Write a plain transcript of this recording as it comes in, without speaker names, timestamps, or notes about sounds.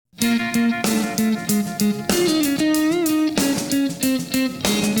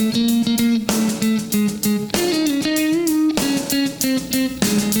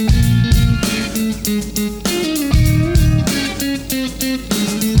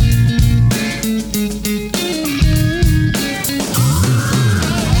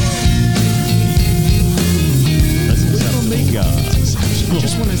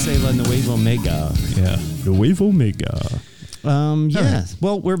say La Nueva Omega. Yeah, Nueva Omega. Yeah. Right.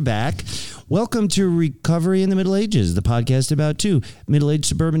 Well, we're back. Welcome to Recovery in the Middle Ages, the podcast about two middle-aged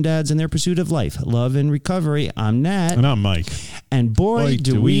suburban dads and their pursuit of life, love, and recovery. I'm Nat. And I'm Mike. And boy,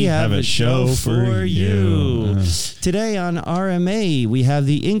 do we have a show for you. you. Today on RMA, we have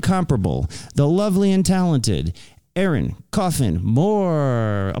the incomparable, the lovely and talented Erin Coffin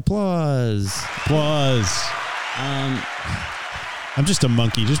Moore. Applause. Applause. I'm just a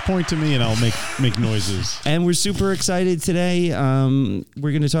monkey. Just point to me and I'll make noises. And we're super excited today.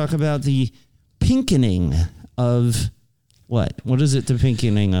 We're going to talk about the pinkening of what? What is it? The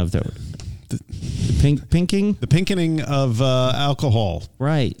pinkening of the pinking? The pinkening of alcohol.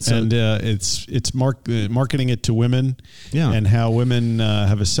 Right. So, and it's marketing it to women. Yeah. And how women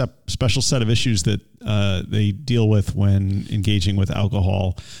have a special set of issues that they deal with when engaging with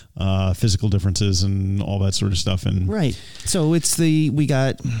alcohol, physical differences and all that sort of stuff. And right. So we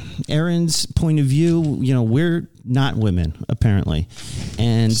got Erin's point of view. You know, we're not women apparently.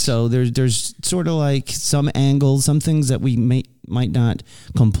 And so there's sort of like some angles, some things that we might not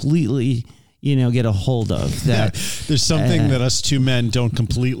completely, get a hold of. That there's something that us two men don't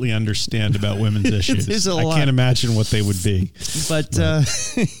completely understand about women's issues. I can't imagine what they would be. But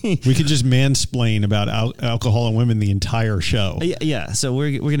we could just mansplain about alcohol and women the entire show. Yeah. So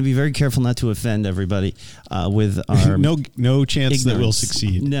we're going to be very careful not to offend everybody with our no chance ignorance. that we'll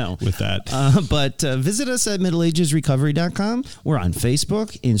succeed. No. With that. But visit us at middleagesrecovery.com. We're on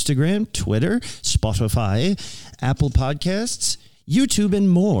Facebook, Instagram, Twitter, Spotify, Apple Podcasts, YouTube, and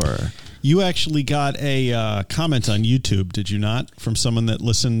more. You actually got a comment on YouTube, did you not? From someone that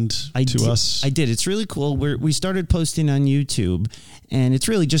listened to us? I did. It's really cool. We started posting on YouTube, and it's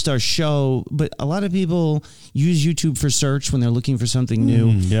really just our show. But a lot of people use YouTube for search when they're looking for something new.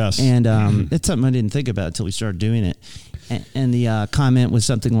 Yes. And it's something I didn't think about until we started doing it. And the comment was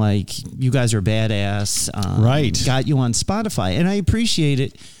something like, you guys are badass. Right. Got you on Spotify. And I appreciate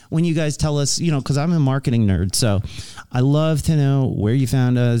it when you guys tell us, because I'm a marketing nerd. So I love to know where you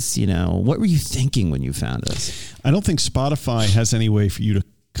found us. What were you thinking when you found us? I don't think Spotify has any way for you to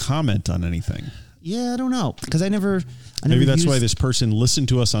comment on anything. Yeah, I don't know. Because I never Maybe that's why this person listened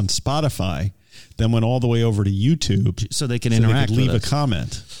to us on Spotify, then went all the way over to YouTube. So they can interact they could leave with us. a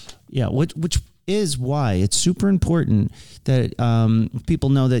comment. Yeah, which is why it's super important that people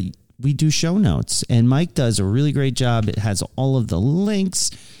know that we do show notes, and Mike does a really great job. It has all of the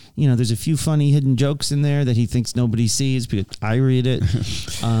links. There's a few funny hidden jokes in there that he thinks nobody sees because I read it.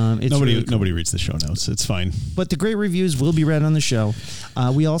 It's nobody reads the show notes. It's fine. But the great reviews will be read on the show.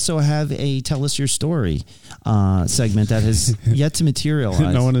 We also have a Tell Us Your Story segment that has yet to materialize.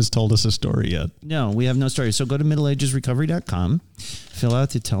 No one has told us a story yet. No, we have no story. So go to middleagesrecovery.com, fill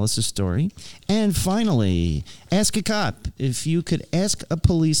out to Tell Us a Story. And finally, Ask a Cop. If you could ask a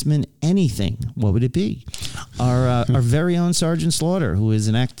policeman anything, what would it be? Our very own Sergeant Slaughter, who is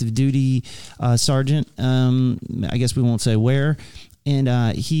an active duty sergeant. I guess we won't say where.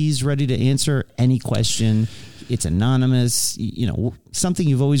 And he's ready to answer any question. It's anonymous, something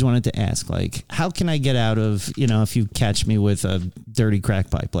you've always wanted to ask, like, how can I get out of, if you catch me with a dirty crack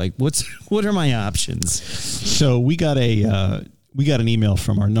pipe, like what are my options? So we got an email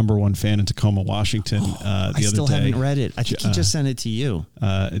from our number one fan in Tacoma, Washington, the other day. I still haven't read it. I think he just sent it to you.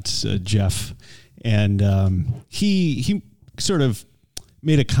 It's Jeff. And he sort of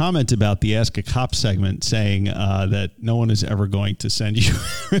made a comment about the Ask a Cop segment, saying that no one is ever going to send you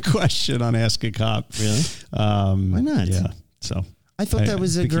a question on Ask a Cop. Really? Why not? Yeah. So I thought that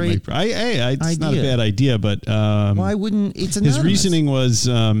was a great it's not a bad idea, but why wouldn't it's anonymous? His reasoning was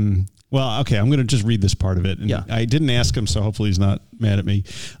well, okay, I'm going to just read this part of it. And yeah. I didn't ask him, so hopefully he's not mad at me.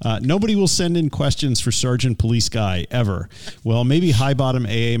 Nobody will send in questions for Sergeant Police Guy, ever. Well, maybe high-bottom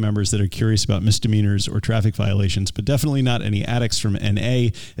AA members that are curious about misdemeanors or traffic violations, but definitely not any addicts from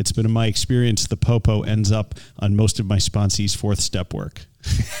NA. It's been my experience the popo ends up on most of my sponsees' fourth step work.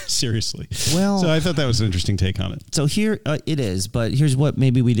 Seriously. Well, so I thought that was an interesting take on it. So here it is, but here's what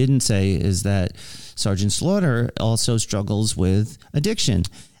maybe we didn't say is that Sergeant Slaughter also struggles with addiction.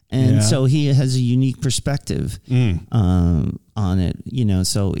 And so he has a unique perspective on it,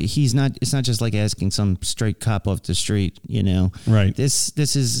 so it's not just like asking some straight cop off the street, Right. This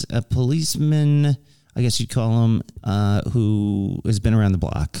is a policeman, I guess you'd call him, who has been around the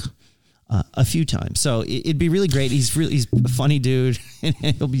block a few times. So it'd be really great. He's a funny dude, and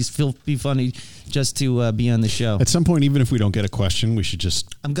he'll be funny just to be on the show. At some point, even if we don't get a question, we should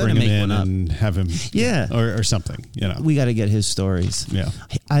just bring him in and have him, or something. We got to get his stories. Yeah,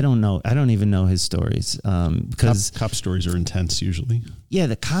 I don't know. I don't even know his stories because cop stories are intense usually. Yeah,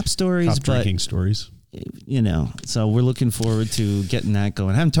 the cop stories, drinking stories. so we're looking forward to getting that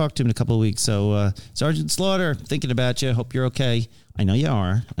going. I haven't talked to him in a couple of weeks. So, Sergeant Slaughter, thinking about you. Hope you're okay. I know you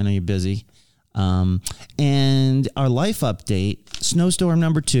are. I know you're busy. And our life update, snowstorm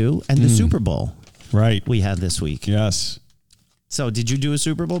number 2 and the Super Bowl. Right. We had this week. Yes. So did you do a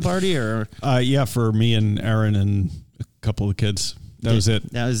Super Bowl party or? Yeah, for me and Aaron and a couple of the kids. That was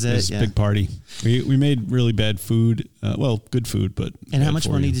it. That was it. It was a big party. We made really bad food. Good food, but. And how much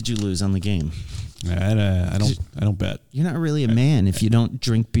money did you lose on the game? I don't bet. You're not really a man if you don't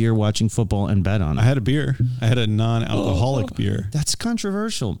drink beer watching football and bet on it. I had a beer. I had a non-alcoholic beer. That's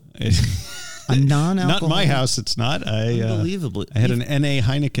controversial. A non-alcoholic. Not in my house. It's not. Unbelievable. I had an NA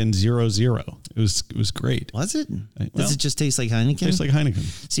Heineken 0.0. It was great. Was it? Does it just taste like Heineken? Tastes like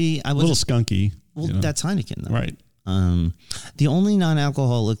Heineken. See, I was a little skunky. Well, that's Heineken, though. Right. The only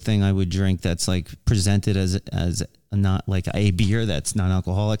non-alcoholic thing I would drink that's like presented as not like a beer that's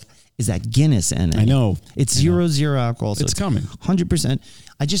non-alcoholic is that Guinness NA. I know. It's 0.0 alcohol. So it's coming. 100%.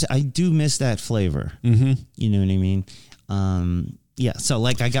 I do miss that flavor. Mm-hmm. You know what I mean? Yeah. So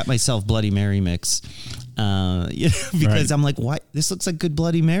like I got myself Bloody Mary mix, because right. I'm like, why? This looks like good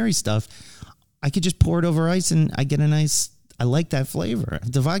Bloody Mary stuff. I could just pour it over ice and I get I like that flavor.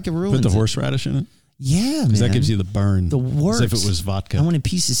 The vodka ruins it. Put the horseradish in it? Yeah, man. Because that gives you the burn. The works. As if it was vodka. I want a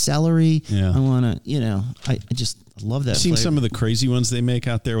piece of celery. Yeah. I want to, I just love that. I've seen some of the crazy ones they make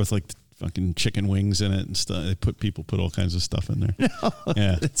out there with like fucking chicken wings in it and stuff. People put all kinds of stuff in there. No,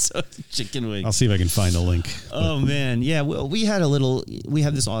 yeah. It's so chicken wings. I'll see if I can find a link. Oh, man. Yeah. Well, we had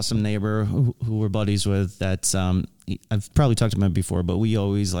this awesome neighbor who we're buddies with that's, I've probably talked to him before, but we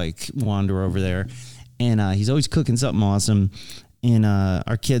always like wander over there and he's always cooking something awesome. And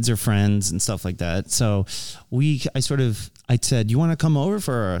our kids are friends and stuff like that. So I said, you want to come over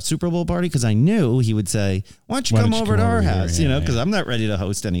for a Super Bowl party? Because I knew he would say, why don't you come over to our house? Because I'm not ready to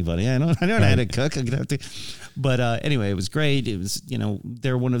host anybody. I don't know how to cook. I'm gonna have to. But anyway, it was great. It was,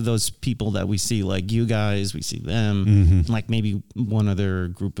 they're one of those people that we see like you guys. We see them, like maybe one other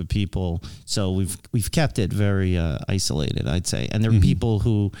group of people. So we've kept it very isolated, I'd say. And there are people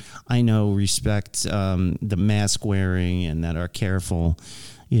who I know respect the mask wearing and that are careful.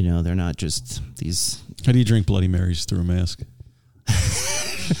 They're not just these. How do you drink Bloody Marys through a mask?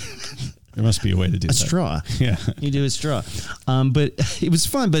 There must be a way to do that. A straw. Yeah. You do a straw. But it was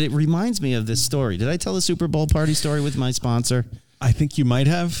fun, but it reminds me of this story. Did I tell a Super Bowl party story with my sponsor? I think you might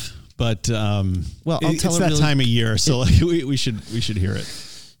have, but I'll tell it's that time of year, so we should hear it.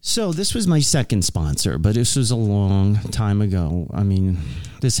 So this was my second sponsor, but this was a long time ago. I mean,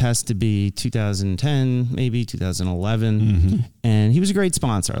 this has to be 2010, maybe 2011. And he was a great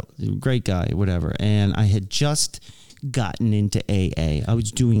sponsor, great guy, whatever. And I had just gotten into AA. I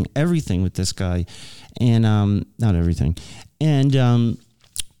was doing everything with this guy, and not everything. And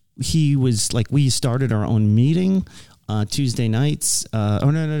he was like, we started our own meeting Tuesday nights.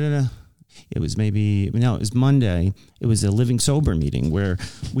 No. It was it was Monday. It was a Living Sober meeting where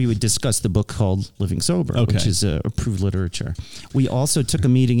we would discuss the book called Living Sober, which is approved literature. We also took a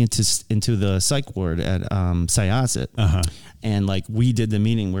meeting into the psych ward at Syosset. And like we did the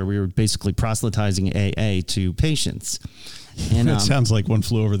meeting where we were basically proselytizing AA to patients. And that sounds like One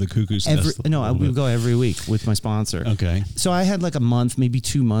Flew Over the Cuckoo's Nest. No, we would go every week with my sponsor. Okay. So I had like a month, maybe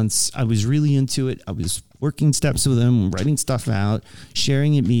 2 months. I was really into it. I was working steps with him, writing stuff out,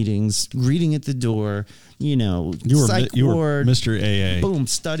 sharing at meetings, greeting at the door, you were Mr. AA. Boom,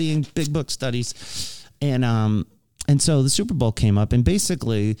 studying big book studies. And so the Super Bowl came up, and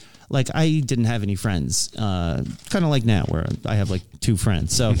basically, like, I didn't have any friends, kind of like now where I have like 2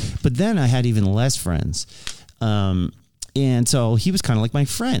 friends. So, but then I had even less friends. And so he was kind of like my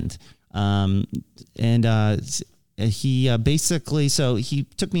friend. He basically, so he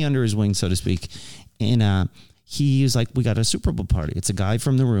took me under his wing, so to speak. And he was like, we got a Super Bowl party. It's a guy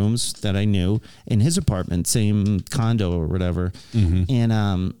from the rooms that I knew in his apartment, same condo or whatever.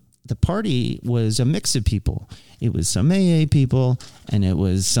 And the party was a mix of people. It was some AA people and it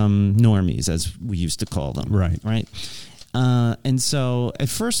was some normies, as we used to call them. Right. And so at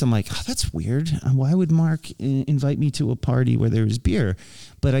first I'm like, oh, that's weird. Why would Mark invite me to a party where there was beer?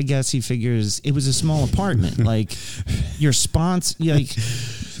 But I guess he figures it was a small apartment. Like your sponsor, like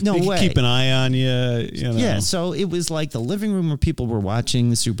no way. Keep an eye on you. Yeah. So it was like the living room where people were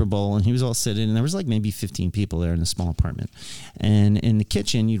watching the Super Bowl, and he was all sitting, and there was like maybe 15 people there in a small apartment. And in the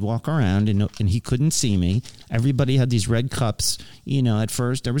kitchen, you'd walk around, and he couldn't see me. Everybody had these red cups. At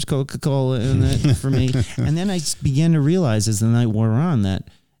first there was Coca-Cola in it for me, and then I began to realize as the night wore on that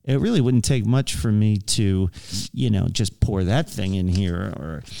it really wouldn't take much for me to, just pour that thing in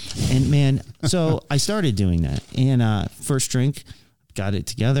here. So I started doing that. And first drink, got it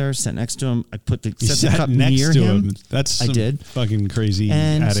together, sat next to him. I put You set the sat cup next near to him. That's I some did. fucking crazy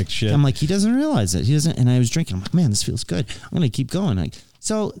And addict shit. I'm like, he doesn't realize it. He doesn't. And I was drinking. I'm like, man, this feels good. I'm going to keep going.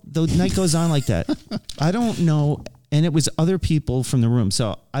 So the night goes on like that. I don't know. And it was other people from the room.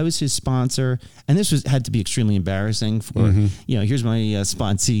 So I was his sponsor. And this had to be extremely embarrassing for, here's my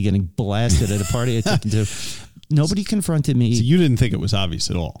sponsee getting blasted at a party I took him to. Nobody confronted me. So you didn't think it was obvious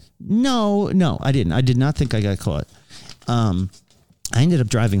at all? No, I didn't. I did not think I got caught. I ended up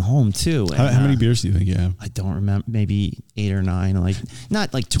driving home too. And, How many beers do you think you have? I don't remember. Maybe 8 or 9. Like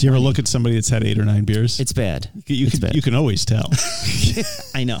not like 20. Do you ever look at somebody that's had 8 or 9 beers? It's bad. You can always tell.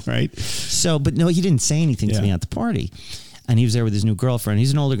 I know. Right? So, but no, he didn't say anything to me at the party. And he was there with his new girlfriend.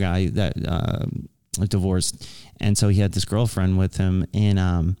 He's an older guy that divorced. And so he had this girlfriend with him.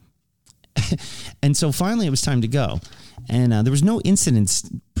 And and so finally it was time to go. And there was no incidents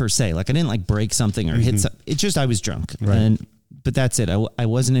per se. Like I didn't like break something or hit something. It's just I was drunk. Right. But that's it. I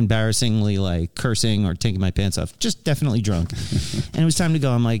wasn't embarrassingly like cursing or taking my pants off. Just definitely drunk. And it was time to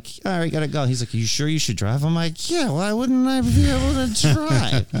go. I'm like, all right, gotta go. He's like, are you sure you should drive? I'm like, yeah, why wouldn't I be able to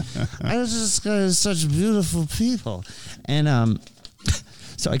drive? I was just such beautiful people. And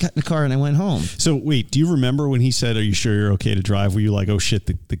so I got in the car and I went home. So wait, do you remember when he said, are you sure you're okay to drive? Were you like, oh shit,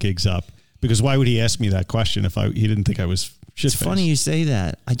 the gig's up? Because why would he ask me that question if he didn't think I was shit-faced? It's funny you say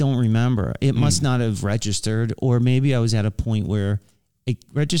that. I don't remember. It must not have registered, or maybe I was at a point where it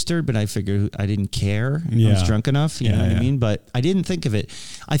registered, but I figured I didn't care. I was drunk enough, you know what I mean? But I didn't think of it.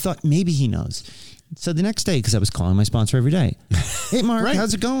 I thought maybe he knows. So the next day, because I was calling my sponsor every day, hey, Mark,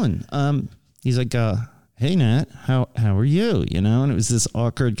 how's it going? He's like, hey, Nat, how are you? You know, and it was this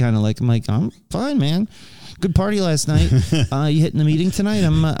awkward kind of like, I'm like, I'm fine, man. Good party last night. You hitting the meeting tonight?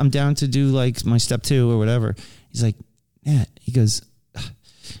 I'm down to do like my step 2 or whatever. He's like, yeah. He goes,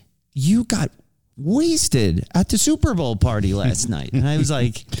 you got wasted at the Super Bowl party last night. And I was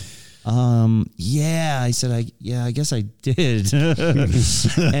like, yeah. I said, I guess I did.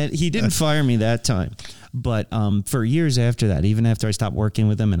 And he didn't fire me that time. But for years after that, even after I stopped working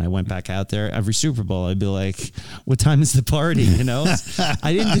with him and I went back out there, every Super Bowl, I'd be like, what time is the party? You know,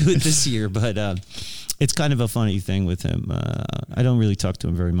 I didn't do it this year, but it's kind of a funny thing with him. I don't really talk to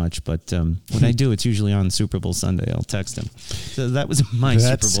him very much, but when I do, it's usually on Super Bowl Sunday. I'll text him. So that was my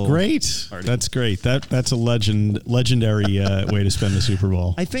Super Bowl. Great. Party. That's great. That's a legendary way to spend the Super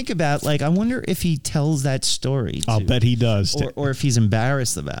Bowl. I think about, like, I wonder if he tells that story. I'll bet he does. Or if he's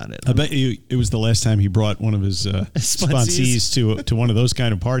embarrassed about it. I bet you it was the last time he brought one of his sponsees to one of those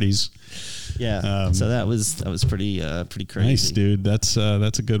kind of parties. Yeah. So that was pretty crazy. Nice, dude. That's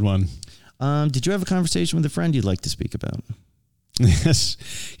a good one. Did you have a conversation with a friend you'd like to speak about?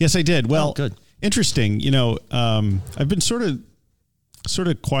 Yes, I did. Well, good. Interesting. You know, I've been sort of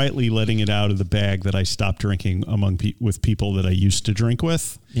quietly letting it out of the bag that I stopped drinking with people that I used to drink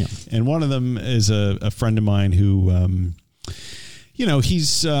with. Yeah. And one of them is a friend of mine who,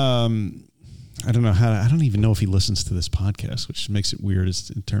 he's, I don't even know if he listens to this podcast, which makes it weird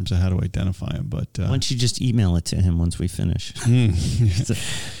in terms of how to identify him. But why don't you just email it to him once we finish?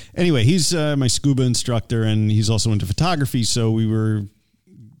 Anyway, he's my scuba instructor, and he's also into photography. So we were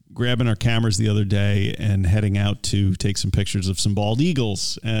grabbing our cameras the other day and heading out to take some pictures of some bald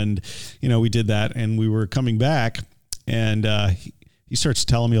eagles. And, we did that, and we were coming back, and he starts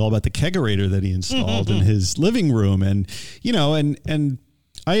telling me all about the kegerator that he installed in his living room. And, and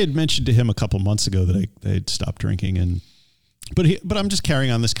I had mentioned to him a couple months ago that I had stopped drinking, but I'm just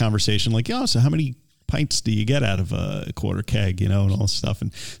carrying on this conversation like, so how many pints do you get out of a quarter keg, and all this stuff.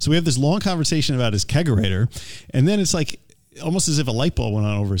 And so we have this long conversation about his kegerator, and then it's like almost as if a light bulb went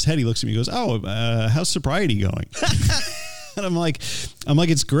on over his head. He looks at me and goes, how's sobriety going? And I'm like,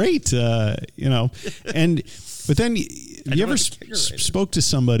 it's great, but then you ever spoke to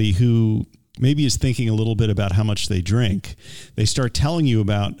somebody who maybe is thinking a little bit about how much they drink? They start telling you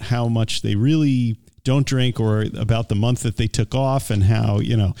about how much they really don't drink, or about the month that they took off, and how,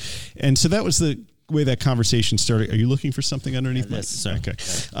 and so that was the way that conversation started. Are you looking for something underneath? Yes, sir. Okay.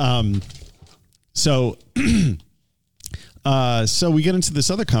 So we get into this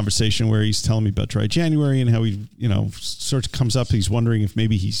other conversation where he's telling me about Dry January and how he, sort of comes up. He's wondering if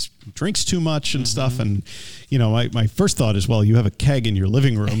maybe he drinks too much and stuff. And, my first thought is, well, you have a keg in your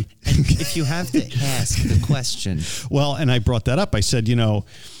living room. And if you have to ask the question. Well, and I brought that up. I said,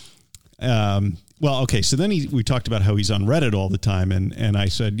 okay. So then we talked about how he's on Reddit all the time. And I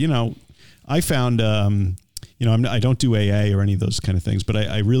said, I found, I don't do AA or any of those kind of things, but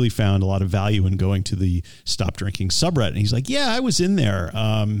I really found a lot of value in going to the Stop Drinking subreddit. And he's like, yeah, I was in there,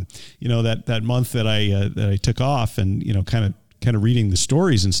 that month that I took off, and, kind of reading the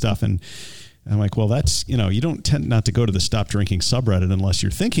stories and stuff. And And I'm like, well, that's, you don't tend not to go to the stop drinking subreddit unless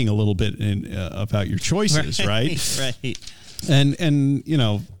you're thinking a little bit about your choices, right? Right. And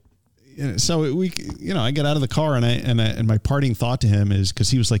so I get out of the car and my parting thought to him is, because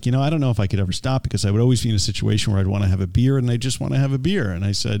he was like, I don't know if I could ever stop, because I would always be in a situation where I'd want to have a beer and I just want to have a beer. And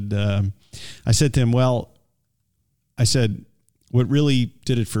I said to him, what really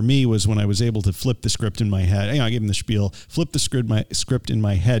did it for me was when I was able to flip the script in my head. I gave him the spiel, flip the script in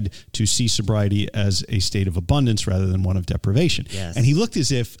my head to see sobriety as a state of abundance rather than one of deprivation. Yes. And he looked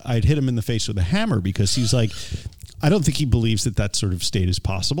as if I'd hit him in the face with a hammer, because he's like, I don't think he believes that sort of state is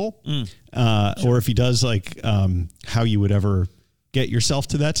possible. Or if he does, how you would ever get yourself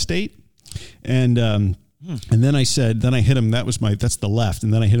to that state. And then I hit him, that's the left.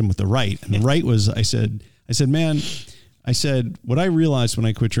 And then I hit him with the right. And the right was, I said, man, what I realized when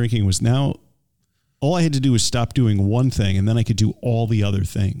I quit drinking was now all I had to do was stop doing one thing, and then I could do all the other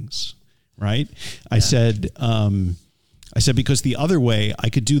things. Right. Yeah. I said, because the other way I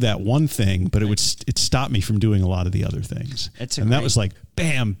could do that one thing, but it stopped me from doing a lot of the other things. That was like,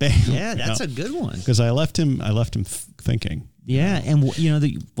 bam, bam. Yeah. That's a good one. Because I left him thinking. Yeah. And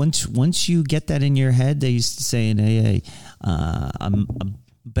once you get that in your head, they used to say in AA, a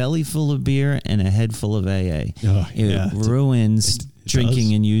belly full of beer and a head full of AA. It ruins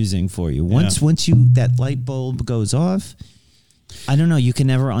drinking and using for you. Once that light bulb goes off, I don't know, you can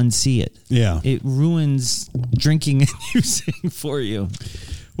never unsee it. Yeah. It ruins drinking and using for you.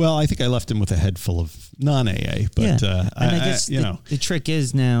 Well, I think I left him with a head full of non-AA, but I guess the trick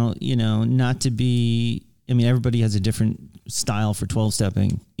is now, not to be, everybody has a different style for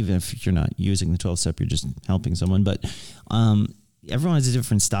 12-stepping, even if you're not using the 12-step, you're just helping someone, but everyone has a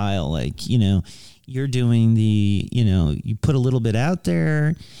different style. You're doing you put a little bit out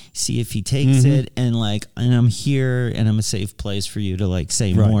there, see if he takes it, and I'm here and I'm a safe place for you to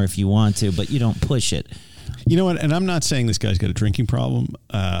say more if you want to, but you don't push it. You know what? And I'm not saying this guy's got a drinking problem.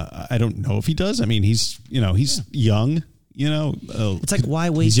 I don't know if he does. he's young. It's like,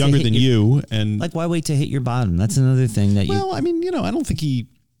 why wait? He's younger than you, and why wait to hit your bottom? That's another thing that I don't think he.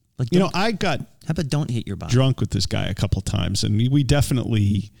 I got. How about don't hit your bottom? Drunk with this guy a couple times, and we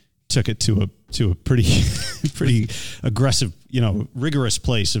definitely took it to a pretty aggressive, rigorous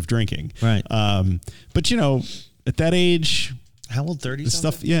place of drinking. Right. But at that age, how old? 30. The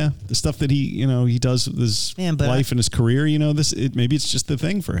stuff that he does with his life and his career. Maybe it's just the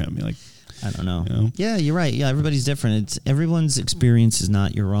thing for him. I don't know. Yeah, you're right. Yeah, everybody's different. Everyone's experience is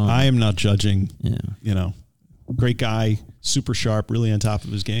not your own. I am not judging. Yeah. Great guy, super sharp, really on top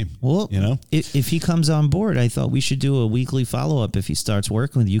of his game. Well, if he comes on board, I thought we should do a weekly follow-up. If he starts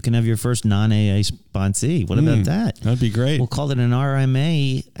working with you, you can have your first non-AA sponsee. What about that? That'd be great. We'll call it an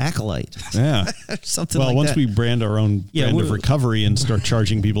RMA acolyte. Yeah. Something like that. Well, once we brand our own brand of recovery and start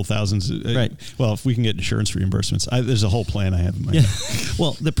charging people thousands. Right. Well, if we can get insurance reimbursements, there's a whole plan I have in mind.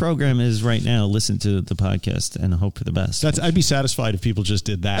 Well, the program is right now, listen to the podcast and hope for the best. I'd be satisfied if people just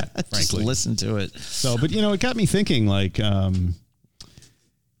did that, frankly. Just listen to it. So, but, it got me thinking, I've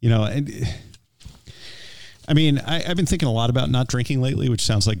been thinking a lot about not drinking lately, which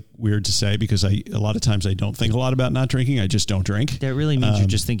sounds weird to say because a lot of times I don't think a lot about not drinking. I just don't drink. That really means you're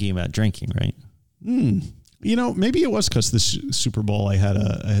just thinking about drinking, right? Maybe it was because this Super Bowl I had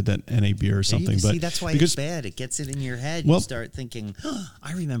that NA beer or something. See, that's why it's bad. It gets it in your head. You start thinking,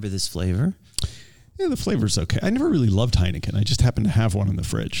 I remember this flavor. Yeah, the flavor's okay. I never really loved Heineken. I just happened to have one in the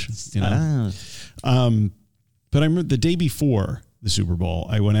fridge. But I remember the day before the Super Bowl,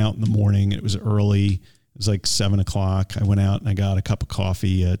 I went out in the morning. It was early. It was 7:00. I went out and I got a cup of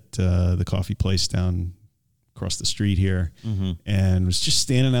coffee at the coffee place down across the street here, and was just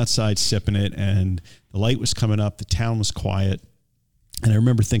standing outside sipping it. And the light was coming up. The town was quiet. And I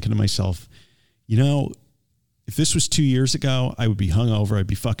remember thinking to myself, if this was 2 years ago, I would be hungover. I'd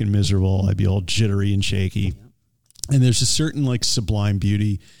be fucking miserable. I'd be all jittery and shaky. And there's a certain sublime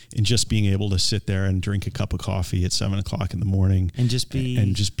beauty in just being able to sit there and drink a cup of coffee at 7:00 in the morning and just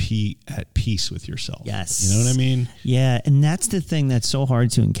be at peace with yourself. Yes. You know what I mean? Yeah. And that's the thing that's so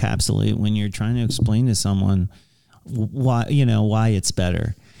hard to encapsulate when you're trying to explain to someone why it's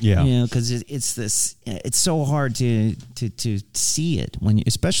better. Yeah. Because it's so hard to see it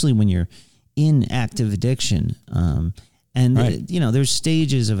especially when you're in active addiction. There's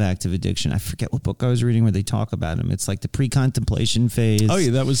stages of active addiction. I forget what book I was reading where they talk about them. It's like the pre-contemplation phase. Oh,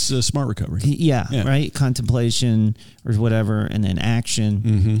 yeah, that was Smart Recovery. Yeah, right? Contemplation or whatever, and then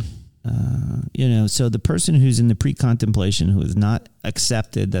action. So the person who's in the pre-contemplation who has not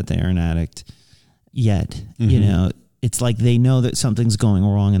accepted that they are an addict yet, it's like they know that something's going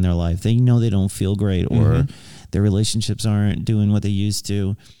wrong in their life. They know they don't feel great or their relationships aren't doing what they used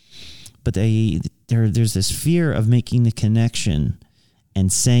to. but there's this fear of making the connection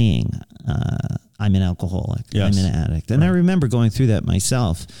and saying, I'm an alcoholic, Yes. I'm an addict. And I remember going through that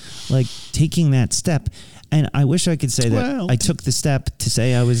myself, like taking that step. And I wish I could say that I took the step to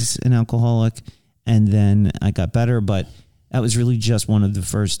say I was an alcoholic and then I got better, but that was really just one of the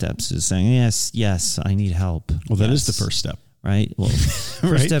first steps, is saying, yes, I need help. Well, that is Yes. the first step. Right? Well, first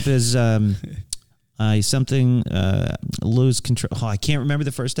Right? step is lose control. Oh, I can't remember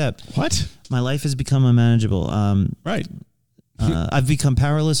the first step. What? My life has become unmanageable. Right. I've become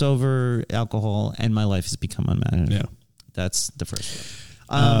powerless over alcohol, and my life has become unmanageable. Yeah. That's the first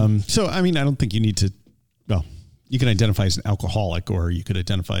step. So, I mean, I don't think you need to, well, you can identify as an alcoholic, or you could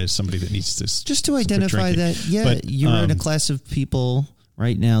identify as somebody that needs to Just to identify that, But, you're in a class of people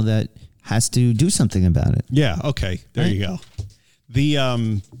right now that has to do something about it. Yeah. Okay. There Right? you go.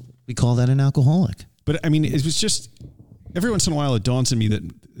 The, We call that an alcoholic. but I mean, it was just every once in a while it dawns on me that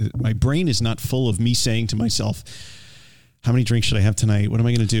my brain is not full of me saying to myself, how many drinks should I have tonight? What am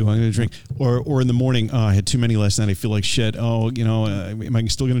I going to do? I'm going to drink. Or in the morning, oh, I had too many last night. I feel like shit. Oh, am I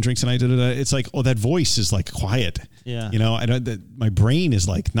still going to drink tonight? Da, da, da. It's like, oh, that voice is like quiet. Yeah. My brain is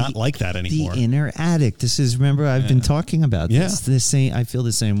like not like that anymore. The inner addict. Remember, I've been talking about this. Yeah. I feel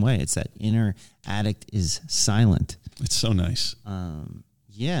the same way. It's that inner addict is silent. It's so nice.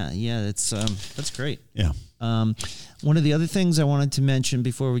 That's great. Yeah. One of the other things I wanted to mention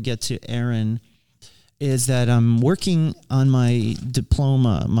before we get to Aaron is that I'm working on my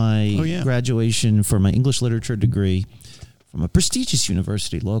diploma, my graduation for my English literature degree from a prestigious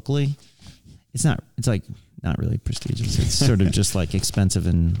university locally. It's not really prestigious. It's sort of just like expensive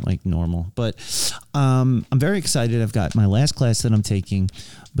and like normal. But I'm very excited. I've got my last class that I'm taking.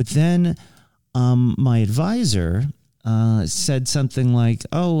 But then my advisor said something like,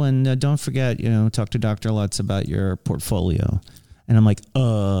 oh, and don't forget, talk to Dr. Lutz about your portfolio. And I'm like,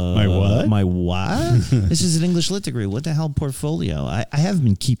 my what? My what? This is an English lit degree. What the hell portfolio? I have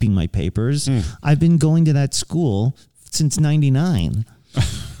been keeping my papers. I've been going to that school since 99.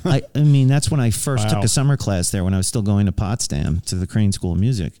 I mean, that's when I first took a summer class there when I was still going to Potsdam, to the Crane School of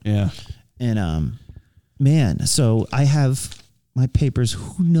Music. Yeah. And, so I have my papers,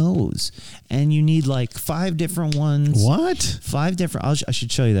 who knows? And you need like 5 different ones. What? 5 different, I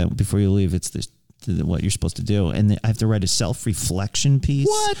should show you that before you leave. It's what you're supposed to do. And I have to write a self-reflection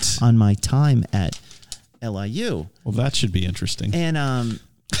piece on my time at LIU. Well, that should be interesting. And I'm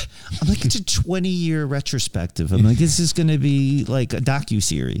like, it's a 20-year retrospective. I'm like, this is going to be like a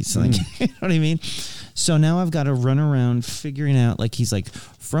docuseries. Like, you know what I mean? So now I've got to run around figuring out, like, he's like,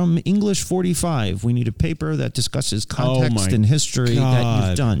 from English 45, we need a paper that discusses context and history that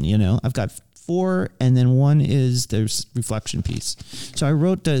you've done. I've got 4, and then 1 is the reflection piece. So I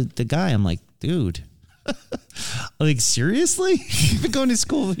wrote the guy, I'm like, dude, like, seriously? You've been going to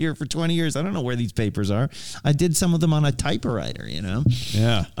school here for 20 years. I don't know where these papers are. I did some of them on a typewriter,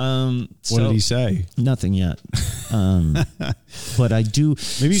 Yeah. So what did he say? Nothing yet. But I do.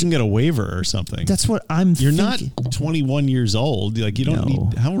 Maybe you can get a waiver or something. That's what I'm You're thinking. not 21 years old. Like, you don't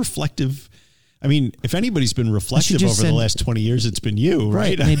need, how reflective. I mean, if anybody's been reflective over the last 20 years, it's been you,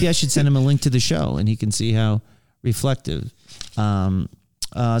 right? Maybe I should send him a link to the show and he can see how reflective.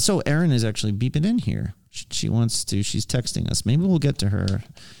 So Erin is actually beeping in here. She wants to. She's texting us. Maybe we'll get to her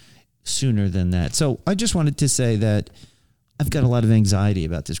sooner than that. So I just wanted to say that I've got a lot of anxiety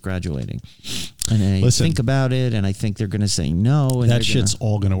about this graduating. And I think about it, and I think they're going to say no. And that shit's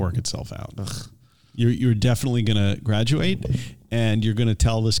all going to work itself out. You're definitely going to graduate, and you're going to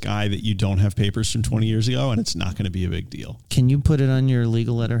tell this guy that you don't have papers from 20 years ago, and it's not going to be a big deal. Can you put it on your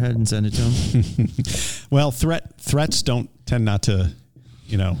legal letterhead and send it to him? Well, threats don't tend not to,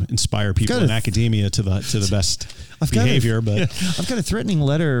 inspire people in academia to the best behavior. But I've got a threatening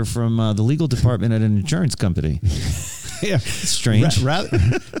letter from the legal department at an insurance company. Yeah, it's strange.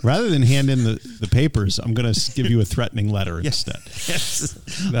 Rather than hand in the papers, I'm going to give you a threatening letter instead. Yes,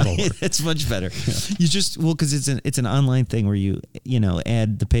 that'll work. It's much better. Yeah. You just because it's an online thing where you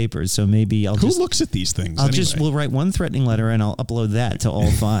add the papers. So maybe I'll who looks at these things? We'll write one threatening letter and I'll upload that to all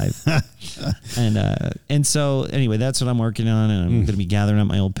 5. and so anyway, that's what I'm working on, and I'm going to be gathering up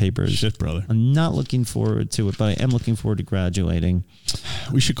my old papers. Shit, brother. I'm not looking forward to it, but I am looking forward to graduating.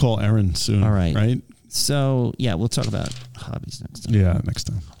 We should call Erin soon. All right. Right. So, yeah, we'll talk about hobbies next time. Yeah, next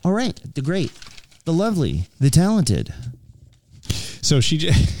time. All right. The great, the lovely, the talented. So she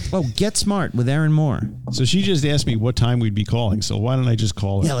just... Oh, Get Smart with Aaron Moore. So she just asked me what time we'd be calling. So why don't I just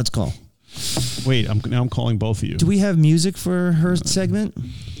call her? Yeah, let's call. Wait, I'm calling both of you. Do we have music for her segment?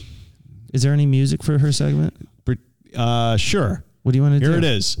 Is there any music for her segment? Sure. What do you want to do? Here it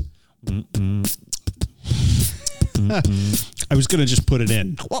is. I was going to just put it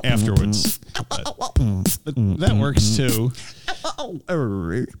in afterwards. But that works too.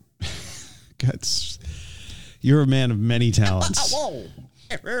 You're a man of many talents.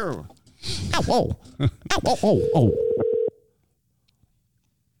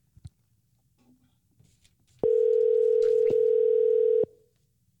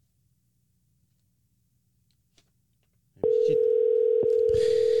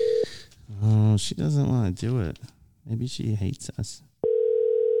 Oh, she doesn't want to do it. Maybe she hates us.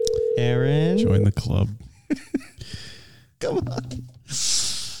 Aaron, Join the club. come on.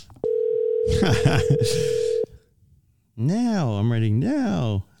 Now, I'm ready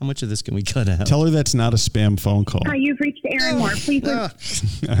now. How much of this can we cut out? Tell her that's not a spam phone call. Hi, you've reached Aaron Moore. Please.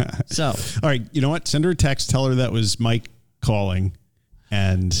 So, All right, you know what? Send her a text. Tell her that was Mike calling,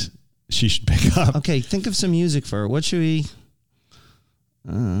 and she should pick up. okay, think of some music for her. What should we...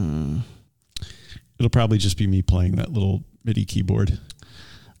 It'll probably just be me playing that little MIDI keyboard.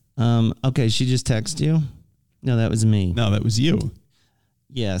 Okay, she just texted you? No, that was me. No, that was you.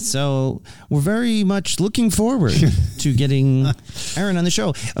 Yeah, so we're very much looking forward to getting Aaron on the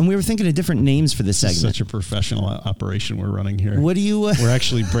show. And we were thinking of different names for this It's segment. such a professional operation we're running here. What do you... We're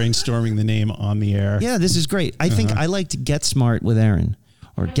actually brainstorming the name on the air. yeah, this is great. I think I like to Get Smart with Aaron.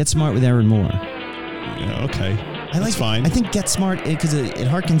 Or Get Smart with Aaron Moore. Yeah, okay. That's fine. I think Get Smart, because it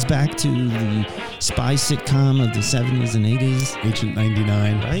harkens back to the spy sitcom of the 70s and 80s. Agent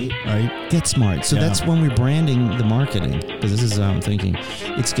 99. Right? Get Smart. So Yeah. that's when we're branding the marketing. Because this is how I'm thinking.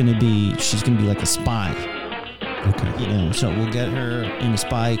 She's going to be like a spy. Okay. You know, so we'll get her in a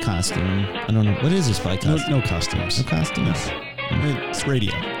spy costume. I don't know. What is a spy costume? No costumes. No costumes? It's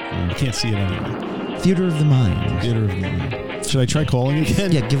radio. You can't see it anyway. Theater of the mind. Theater of the mind. Should I try calling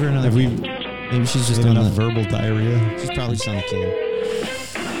again? Yeah, give her another Have we call. Maybe she's just had on enough the... verbal diarrhea? She's probably just on the can.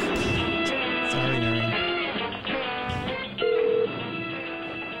 Sorry, Aaron.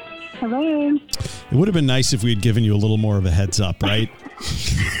 Hello. It would have been nice if we had given you a little more of a heads up, right?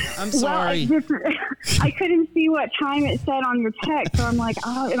 I'm Well, sorry. I couldn't see what time it said on your text, so I'm like,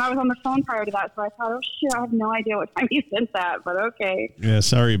 oh, and I was on the phone prior to that, so I thought, oh shit, I have no idea what time you sent that, but okay. Yeah,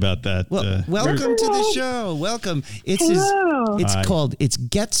 sorry about that. Well, welcome to the show. Welcome. Hello. It's Hi. called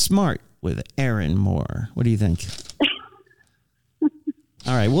Get Smart with Aaron Moore. What do you think?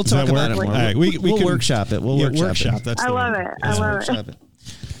 All right, we'll Does talk that about it work? more. All right, we we'll can workshop it. We'll workshop it. That's I the love word. it. I love Workshop it.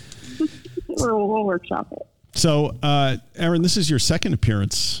 it. We'll workshop it. So, Aaron, this is your second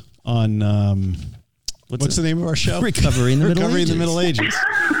appearance on what's the name of our show? Recovery in the Middle Recovery Ages. in the Middle Ages.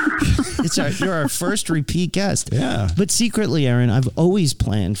 You're our first repeat guest. Yeah. But secretly, Aaron, I've always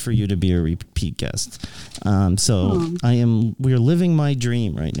planned for you to be a repeat guest. We're living my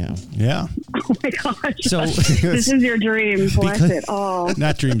dream right now. Yeah. Oh my gosh. So This is your dream. Bless Because- it all.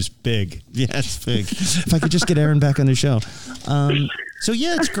 That dream's big. yeah, it's big. If I could just get Aaron back on the show. So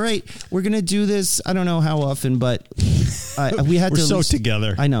yeah, it's great. We're gonna do this. I don't know how often, but we had We're to. so at least-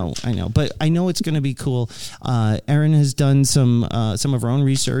 together. I know, but I know it's gonna be cool. Erin has done some of her own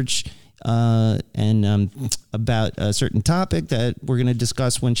research and about a certain topic that we're gonna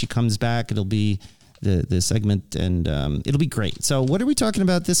discuss when she comes back. It'll be the segment, and it'll be great. So, what are we talking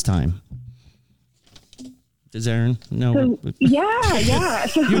about this time? Does Aaron know? So, yeah.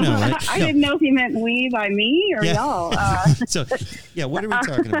 So, You know, right? I No. didn't know if you meant we by me or Yeah. y'all. So, yeah, what are we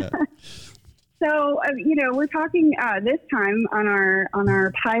talking about? So, we're talking this time on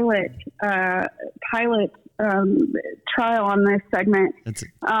our pilot trial on this segment. That's it.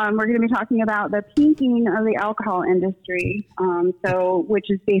 We're going to be talking about the pinking of the alcohol industry. Which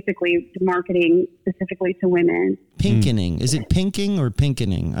is basically marketing specifically to women. Pinkening. Is it pinking or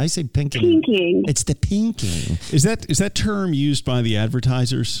pinkening? I say pinkening. Pinking. It's the pinking. Is that term used by the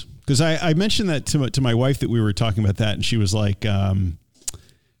advertisers? Because I mentioned that to my wife that we were talking about that, and she was like, that's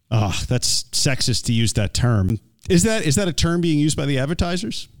sexist to use that term. Is that a term being used by the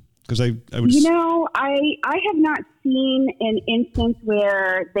advertisers? Because I would. I have not seen an instance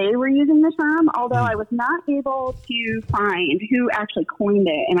where they were using the term, although I was not able to find who actually coined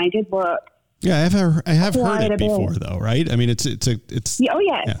it, and I did look. Yeah, I have heard Quite it a bit. before, though, right? I mean, it's. Yeah, oh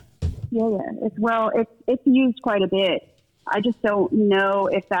yeah. Yeah. It's used quite a bit. I just don't know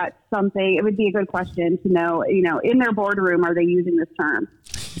if that's something. It would be a good question to know. In their boardroom, are they using this term?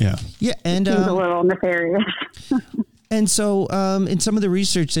 Yeah. Yeah, and Seems a little nefarious. and so in some of the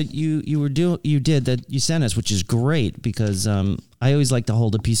research that you did that you sent us, which is great because I always like to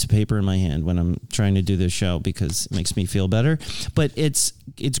hold a piece of paper in my hand when I'm trying to do this show because it makes me feel better. But it's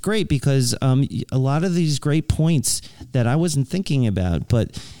great because a lot of these great points that I wasn't thinking about,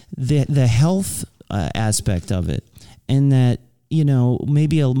 but the health aspect of it, and that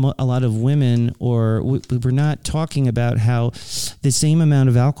maybe a lot of women, or we're not talking about how the same amount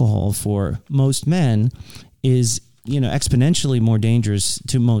of alcohol for most men is, exponentially more dangerous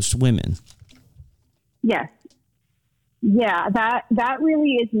to most women. Yes. Yeah, that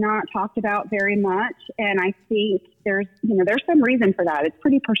really is not talked about very much. And I think there's some reason for that. It's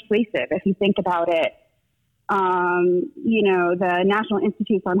pretty persuasive if you think about it. The National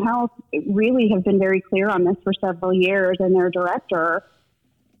Institutes on Health really have been very clear on this for several years, and their director,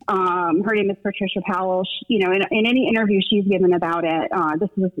 her name is Patricia Powell. In any interview she's given about it, this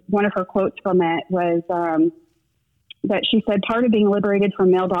was one of her quotes from it was that she said, part of being liberated from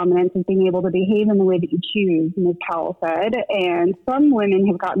male dominance is being able to behave in the way that you choose, Ms. Powell said. And some women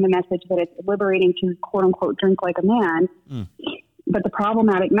have gotten the message that it's liberating to, quote unquote, drink like a man. But the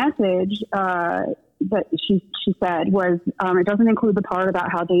problematic message that she said was it doesn't include the part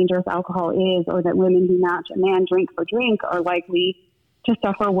about how dangerous alcohol is, or that women who match a man drink for drink are likely to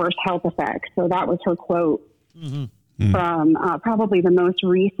suffer worse health effects. So that was her quote from probably the most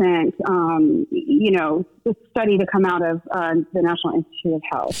recent, study to come out of the National Institute of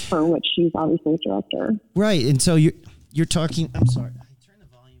Health, for which she's obviously a director. Right. And so you're talking, I'm sorry.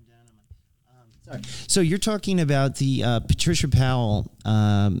 So you're talking about the Patricia Powell,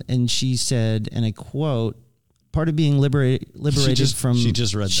 and she said, and I quote, part of being liberated from... She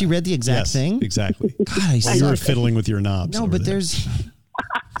just read that. She read the exact thing? Exactly. God, you were fiddling with your knobs. No, but there's...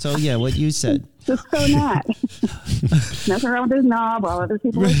 So, yeah, what you said. Just so not. Mess around with his knob while other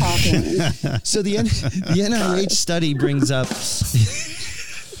people are talking. So the NIH study brings up...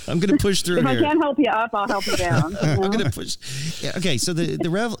 I'm going to push through if here. I can't help you up, I'll help you down. I'm going to push. Yeah, okay, so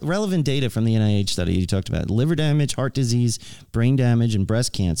the relevant data from the NIH study you talked about: liver damage, heart disease, brain damage, and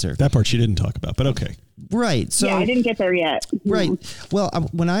breast cancer. That part she didn't talk about, but okay. Right. So yeah, I didn't get there yet. Right. Well,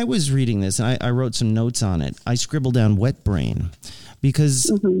 when I was reading this, and I wrote some notes on it, I scribbled down wet brain.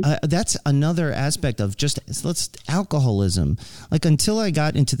 Because that's another aspect of alcoholism. Like, until I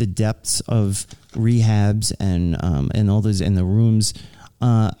got into the depths of rehabs and all those in the rooms,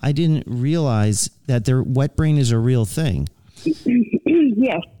 I didn't realize that their wet brain is a real thing.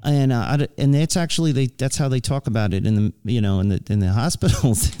 Yes. And that's actually that's how they talk about it in the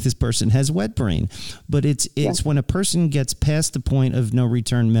hospitals. This person has wet brain, but it's when a person gets past the point of no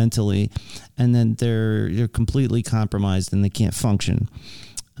return mentally, and then they're completely compromised and they can't function.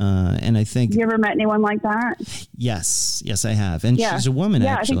 And I think, you ever met anyone like that? Yes, I have, and she's a woman.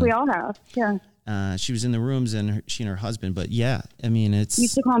 Yeah, actually. I think we all have. Yeah. She was in the rooms, and she and her husband. But yeah, I mean, it's... We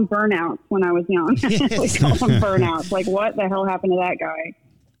used to call them burnouts when I was young. We call them burnouts. Like, what the hell happened to that guy?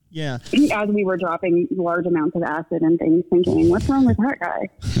 Yeah. As we were dropping large amounts of acid and things, thinking, what's wrong with that guy?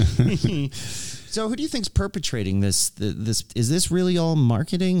 So who do you think's perpetrating this? Is this really all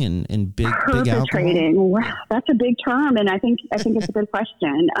marketing and big alcohol? Perpetrating. That's a big term, and I think it's a good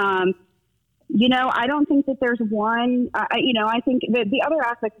question. I don't think that there's one, I think that the other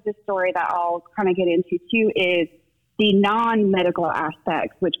aspect of this story that I'll kind of get into too is the non-medical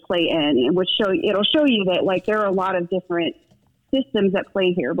aspects which play in, and it'll show you that, like, there are a lot of different systems at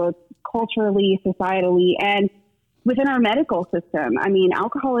play here, both culturally, societally, and within our medical system. I mean,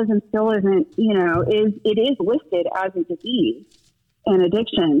 alcoholism still isn't, it is listed as a disease and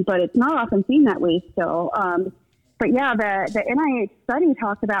addiction, but it's not often seen that way still. But yeah, the NIH study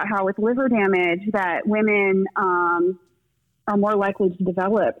talks about how with liver damage that women are more likely to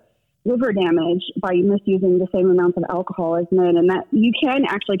develop liver damage by misusing the same amounts of alcohol as men, and that you can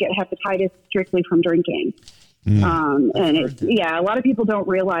actually get hepatitis strictly from drinking. And a lot of people don't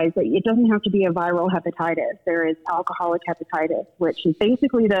realize that it doesn't have to be a viral hepatitis. There is alcoholic hepatitis, which is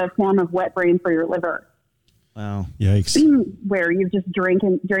basically the form of wet brain for your liver. Wow. Yikes. Where you just drink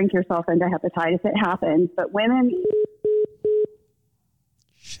yourself into hepatitis. It happens. But women...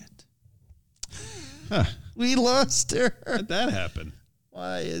 Shit. Huh. We lost her. How'd that happen?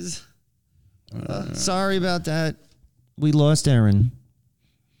 Why is... sorry about that. We lost Erin.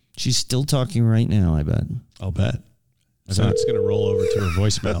 She's still talking right now, I bet. I'll bet. I bet it's going to roll over to her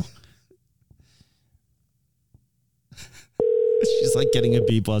voicemail. She's like getting a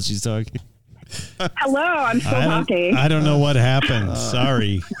beep while she's talking. Hello, I'm still talking. I don't know what happened.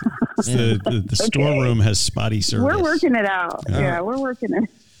 Sorry. The storeroom has spotty service. We're working it out. Yeah, we're working it.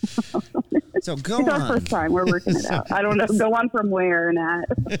 So go it's on. Our first time. We're working it out. I don't know. Go on from where, Nat.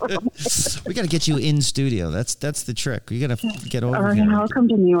 We got to get you in studio. That's the trick. You got to get over. All right, here. I'll come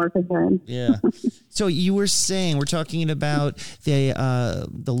to New York again. Yeah. So you were saying we're talking about the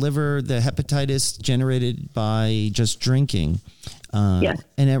liver, the hepatitis generated by just drinking. Yes.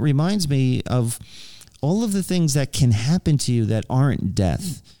 And it reminds me of all of the things that can happen to you that aren't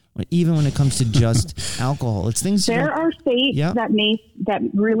death. even when it comes to just alcohol. It's things there are states that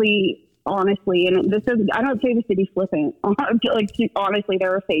really, honestly, and this is, I don't say this to be flippant. Like, honestly,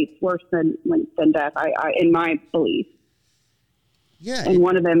 there are states worse than death, I in my belief. Yeah. And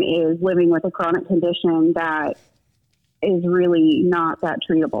one of them is living with a chronic condition that is really not that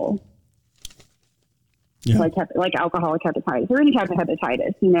treatable. Yeah. Like alcoholic hepatitis or any type of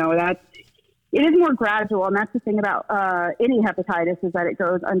hepatitis, it is more gradual. And that's the thing about any hepatitis, is that it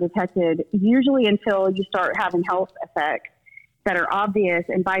goes undetected, usually until you start having health effects that are obvious.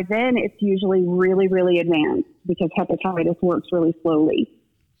 And by then it's usually really, really advanced, because hepatitis works really slowly.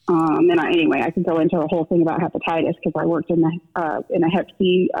 Anyway, I could go into a whole thing about hepatitis, because I worked in a Hep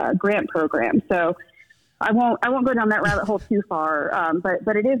C grant program. So I won't go down that rabbit hole too far.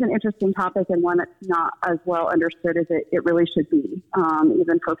 But it is an interesting topic, and one that's not as well understood as it really should be,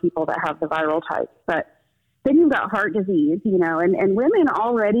 even for people that have the viral types. But then you've got heart disease, and women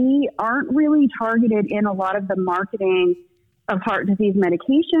already aren't really targeted in a lot of the marketing of heart disease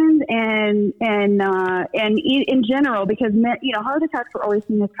medications and in general, because heart attacks were always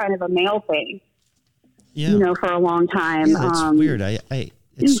seen as kind of a male thing, for a long time. Yeah, that's weird.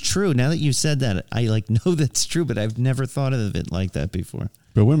 It's true. Now that you said that, I know that's true, but I've never thought of it like that before.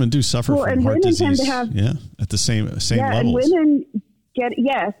 But women do suffer from heart disease. Tend to have, at the same levels. And women get,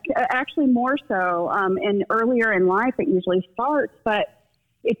 actually more so, and earlier in life it usually starts, but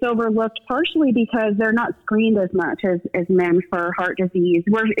it's overlooked partially because they're not screened as much as men for heart disease.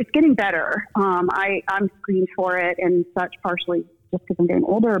 It's getting better. I'm screened for it and such, partially just because I'm getting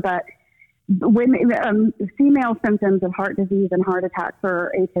older, but women, female symptoms of heart disease and heart attacks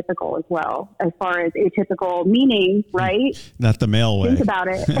are atypical as well, as far as atypical meaning, right? Not the male way. Think about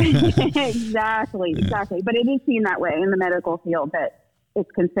it. Exactly. But it is seen that way in the medical field, that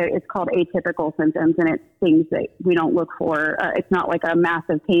it's called atypical symptoms, and it's things that we don't look for. It's not like a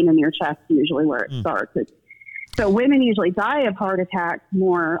massive pain in your chest usually where it starts. So women usually die of heart attacks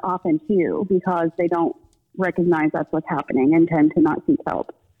more often too, because they don't recognize that's what's happening and tend to not seek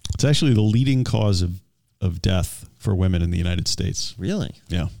help. It's actually the leading cause of death for women in the United States. Really?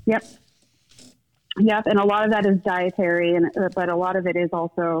 Yeah. Yep. And a lot of that is dietary, but a lot of it is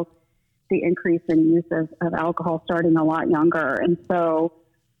also the increase in use of alcohol starting a lot younger. And so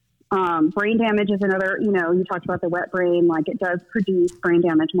brain damage is another, you talked about the wet brain, like it does produce brain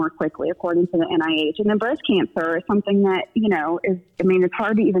damage more quickly according to the NIH. And then breast cancer is something that, it's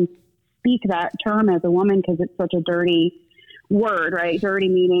hard to even speak that term as a woman, because it's such a dirty word, right? Dirty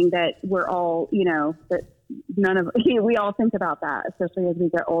meaning that we're all, that we all think about that, especially as we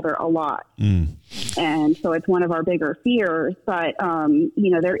get older, a lot. And so it's one of our bigger fears, but,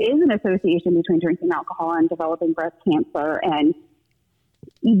 there is an association between drinking alcohol and developing breast cancer. And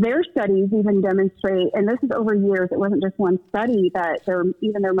their studies even demonstrate, and this is over years, it wasn't just one study, that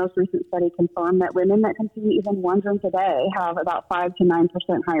even their most recent study confirmed that women that consume even one drink a day have about 5 to 9%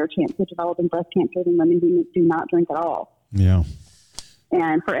 higher chance of developing breast cancer than women who do not drink at all. Yeah.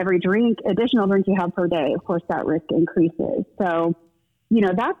 And for every additional drink you have per day, of course, that risk increases. So,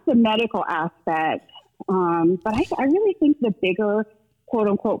 that's the medical aspect. But I really think the bigger, quote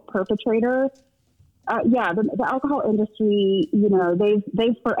unquote, perpetrator, the alcohol industry,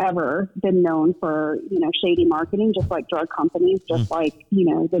 they've forever been known for, shady marketing, just like drug companies, just like,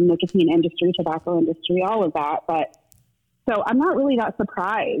 the nicotine industry, tobacco industry, all of that. But so I'm not really that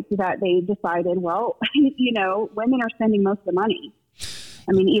surprised that they decided, well, women are spending most of the money.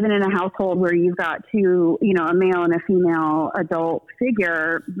 I mean, even in a household where you've got two, a male and a female adult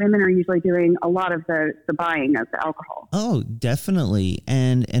figure, women are usually doing a lot of the buying of the alcohol. Oh, definitely.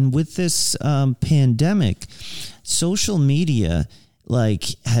 And with this pandemic, social media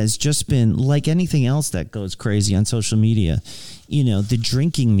has just been like anything else that goes crazy on social media. The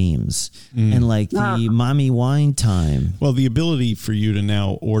drinking memes and the mommy wine time. Well, the ability for you to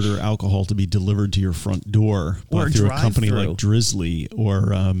now order alcohol to be delivered to your front door through a company like Drizzly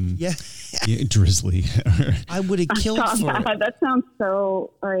or Drizzly. I would have killed for that. That sounds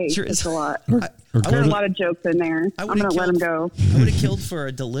so sure, it's a lot. There's a lot of jokes in there. I'm going to let them go. I would have killed for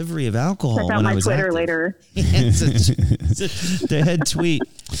a delivery of alcohol. Check out my Twitter later. The head tweet.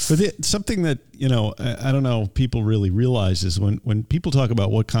 But something that, I don't know, people really realize is when people talk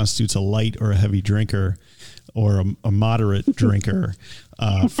about what constitutes a light or a heavy drinker or a moderate drinker,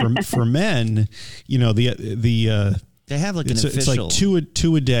 for men, they have an official. It's like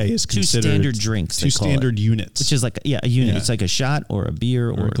two a day is considered. 2 standard drinks. 2 standard units. Which is a unit. Yeah. It's like a shot or a beer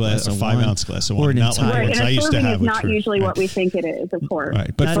or a glass of 5-ounce glass of wine. Not like ones I used to have. It's not usually what we think it is, of course.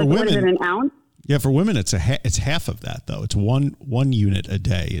 Right. But for women, what is it, an ounce? Yeah, for women, it's half of that, though. It's one unit a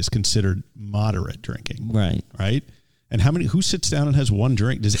day is considered moderate drinking. Right. Right? And who sits down and has one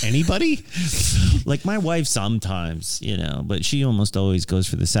drink? Does anybody? Like my wife sometimes, but she almost always goes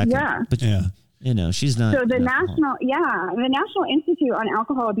for the second. Yeah. But, she's not. So the National Institute on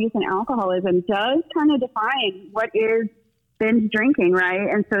Alcohol Abuse and Alcoholism does kind of define what is binge drinking, right?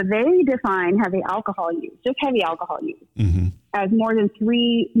 And so they define heavy alcohol use, just heavy alcohol use, as more than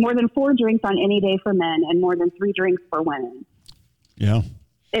 4 drinks on any day for men and more than 3 drinks for women. Yeah.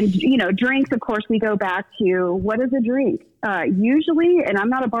 And, drinks, of course, we go back to what is a drink? Usually, and I'm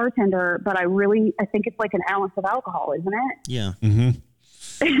not a bartender, but I think it's like an ounce of alcohol, isn't it? Yeah. Mm-hmm.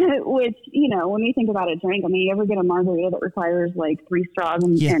 Which, when you think about a drink, I mean, you ever get a margarita that requires like 3 straws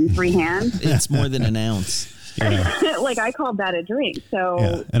and 3 hands? It's more than an ounce. Yeah. Like I called that a drink. So,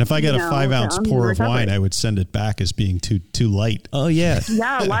 yeah. And if I got a 5-ounce pour of wine, I would send it back as being too light. Oh yeah.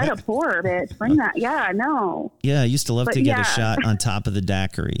 Yeah. Light a pour, bitch. Bring that. Yeah. No. Yeah. I used to love to get a shot on top of the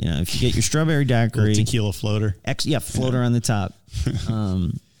daiquiri. If you get your strawberry daiquiri, tequila floater, floater on the top.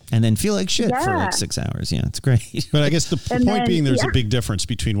 And then feel like shit for like 6 hours. Yeah, it's great. But I guess the point being there's a big difference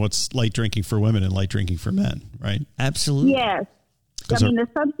between what's light drinking for women and light drinking for men, right? Absolutely. Yes. I mean, the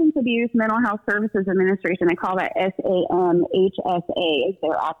Substance Abuse Mental Health Services Administration, they call that SAMHSA is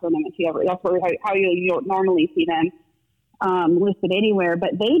their acronym. That's how you normally see them listed anywhere.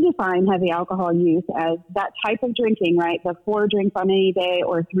 But they define heavy alcohol use as that type of drinking, right? The 4 drinks on any day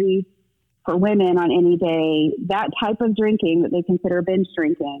or 3 for women on any day, that type of drinking that they consider binge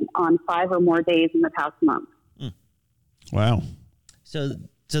drinking on 5 or more days in the past month. Wow. So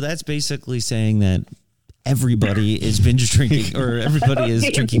that's basically saying that everybody is binge drinking or everybody is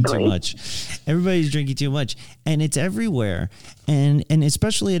drinking too much. Everybody's drinking too much. And it's everywhere. And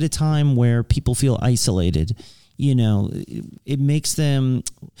especially at a time where people feel isolated, it makes them,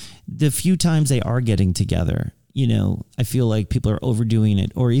 the few times they are getting together, I feel like people are overdoing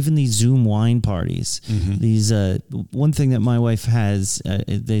it, or even these Zoom wine parties. These one thing that my wife has,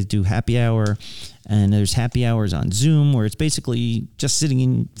 they do happy hour, and there's happy hours on Zoom where it's basically just sitting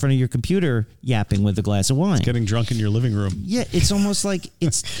in front of your computer yapping with a glass of wine. It's getting drunk in your living room. Yeah, it's almost like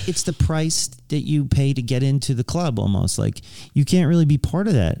it's the price that you pay to get into the club. Almost like you can't really be part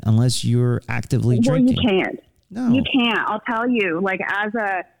of that unless you're actively drinking. Well, you can't. No, you can't. I'll tell you. Like as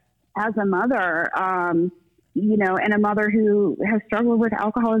a mother. And a mother who has struggled with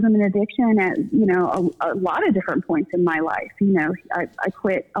alcoholism and addiction at, a lot of different points in my life. I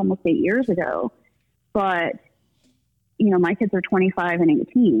quit almost 8 years ago, but, my kids are 25 and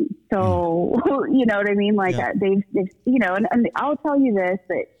 18. So, you know what I mean? Like they've and I'll tell you this,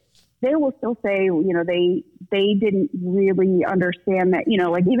 that they will still say, they didn't really understand that,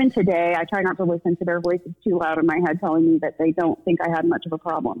 like even today, I try not to listen to their voices too loud in my head telling me that they don't think I had much of a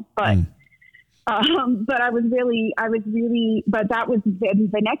problem, but but but that was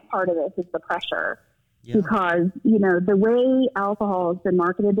the next part of this is the pressure because, the way alcohol has been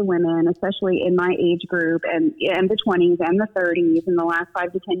marketed to women, especially in my age group and the 20s and the 30s in the last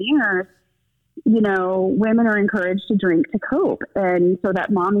 5 to 10 years, women are encouraged to drink to cope. And so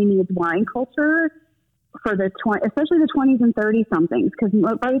that mommy needs wine culture for especially the 20s and 30 somethings, because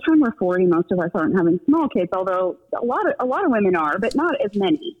by the time we're 40, most of us aren't having small kids, although a lot of women are, but not as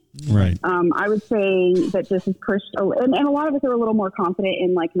many. Right. I would say that this is pushed, and a lot of us are a little more confident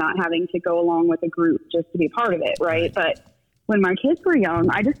in like not having to go along with a group just to be a part of it, right? But when my kids were young,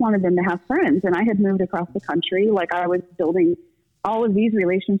 I just wanted them to have friends, and I had moved across the country, like I was building all of these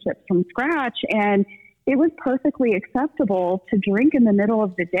relationships from scratch, and it was perfectly acceptable to drink in the middle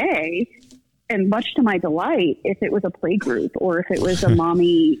of the day. And much to my delight, if it was a play group or if it was a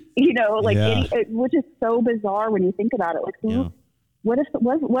mommy, which is so bizarre when you think about it. Like, what if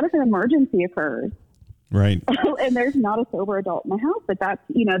an emergency occurs? Right. And there's not a sober adult in the house, but that's,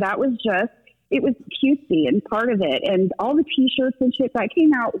 that was just, it was cutesy and part of it. And all the T-shirts and shit that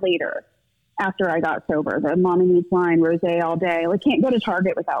came out later after I got sober, the mommy needs wine, rosé all day. Like, can't go to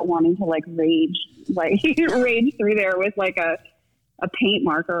Target without wanting to rage through there with like a paint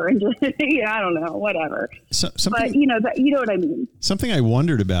marker and just, I don't know, whatever. But you know what I mean? Something I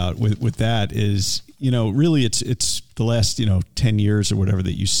wondered about with that is, really it's the last, 10 years or whatever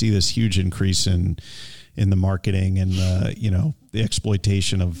that you see this huge increase in the marketing and the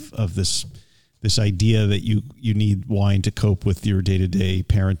exploitation of this idea that you need wine to cope with your day-to-day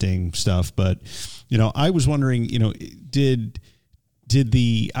parenting stuff. But, I was wondering, did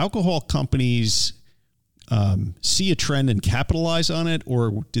the alcohol companies see a trend and capitalize on it,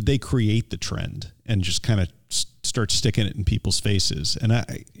 or did they create the trend and just kind of start sticking it in people's faces? And I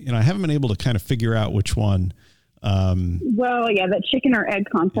haven't been able to kind of figure out which one. Well, yeah, the chicken or egg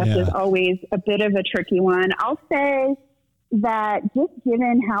concept is always a bit of a tricky one. I'll say that just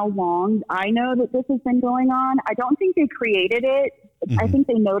given how long I know that this has been going on, I don't think they created it. I think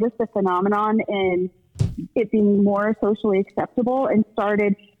they noticed the phenomenon in it being more socially acceptable and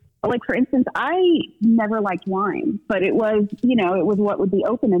started, like, for instance, I never liked wine, but it was, it was what would be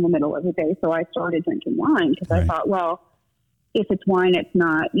open in the middle of the day. So I started drinking wine because I thought, well, if it's wine, it's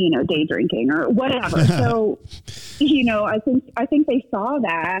not, day drinking or whatever. So, I think they saw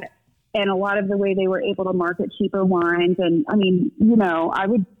that, and a lot of the way they were able to market cheaper wines. And I mean,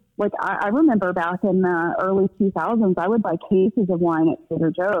 I remember back in the early 2000s, I would buy cases of wine at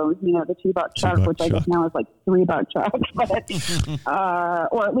Trader Joe's, the $2 truck, which I guess now is like $3 truck,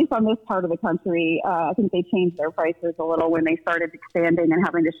 or at least on this part of the country. I think they changed their prices a little when they started expanding and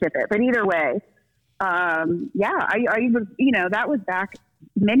having to ship it. But either way, I was, that was back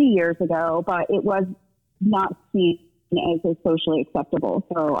many years ago, but it was not seen as socially acceptable.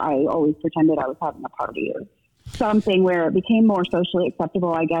 So I always pretended I was having a party or something where it became more socially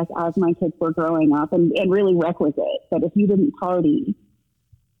acceptable, I guess, as my kids were growing up, and really requisite. But if you didn't party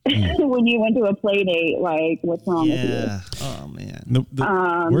when you went to a play date, like, what's wrong with you? Oh, man.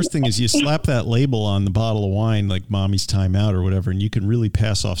 The worst thing is you slap that label on the bottle of wine, like Mommy's Time Out or whatever, and you can really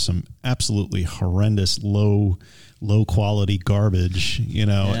pass off some absolutely horrendous, low quality garbage,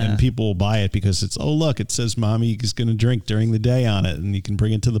 and people will buy it because it's, oh, look, it says Mommy is going to drink during the day on it, and you can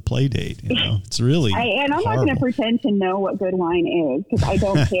bring it to the play date. It's really and I'm not going to pretend to know what good wine is because I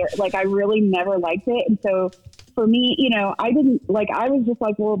don't care. Like, I really never liked it. And so for me, I didn't like, I was just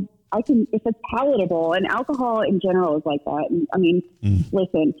like, well, I can, if it's palatable, and alcohol in general is like that. And I mean,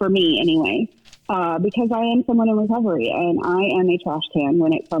 listen, for me anyway, because I am someone in recovery and I am a trash can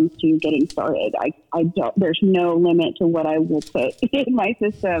when it comes to getting started. I don't, there's no limit to what I will put in my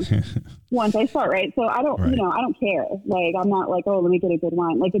system once I start, right? So I don't, I don't care. Like, I'm not like, oh, let me get a good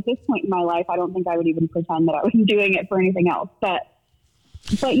wine. Like, at this point in my life, I don't think I would even pretend that I was doing it for anything else. But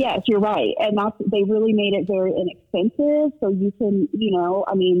yes, you're right. And they really made it very inexpensive. So you can,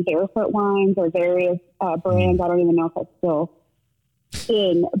 Barefoot wines or various brands. I don't even know if that's still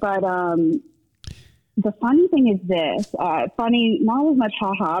in, but, the funny thing is this, funny, not as much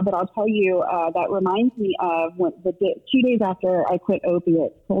haha, but I'll tell you, that reminds me of when 2 days after I quit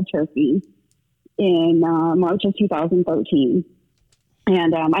opiates cold turkey in March of 2013.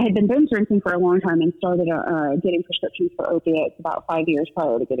 And I had been binge drinking for a long time and started getting prescriptions for opiates about 5 years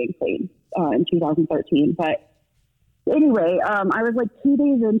prior to getting clean in 2013. But anyway, I was like 2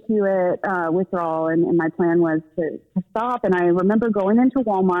 days into it, withdrawal, and my plan was to stop. And I remember going into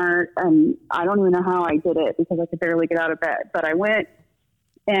Walmart, and I don't even know how I did it because I could barely get out of bed. But I went,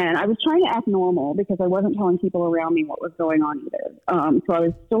 and I was trying to act normal because I wasn't telling people around me what was going on either. So I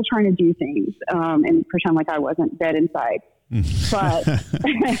was still trying to do things and pretend like I wasn't dead inside, but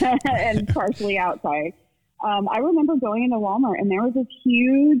and partially outside. I remember going into Walmart, and there was this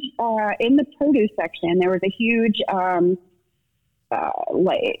huge, in the produce section, there was a huge,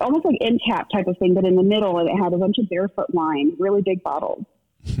 like almost like end cap type of thing, but in the middle, and it had a bunch of Barefoot wine, really big bottles.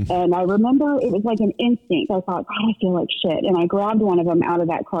 And I remember it was like an instinct. I thought, God, I feel like shit. And I grabbed one of them out of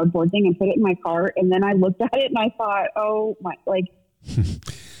that cardboard thing and put it in my cart. And then I looked at it and I thought, oh my, like,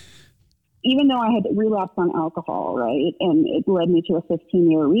 even though I had relapsed on alcohol, right, and it led me to a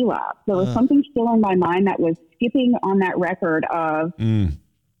 15-year relapse, there was something still in my mind that was skipping on that record of,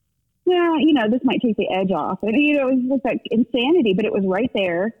 this might take the edge off. And, it was just like insanity, but it was right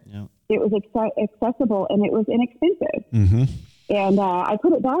there. Yeah. It was accessible, and it was inexpensive. Mm-hmm. And I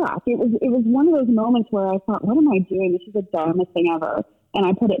put it back. It was one of those moments where I thought, what am I doing? This is the dumbest thing ever. And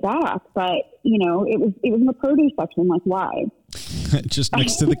I put it back, but it was in the produce section. Like, why? Just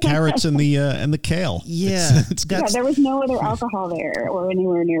next to the carrots and the kale. Yeah, there was no other alcohol there or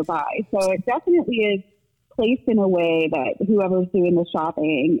anywhere nearby. So it definitely is placed in a way that whoever's doing the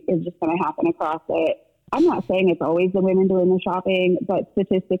shopping is just going to happen across it. I'm not saying it's always the women doing the shopping, but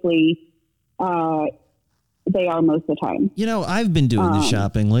statistically, they are most of the time. I've been doing the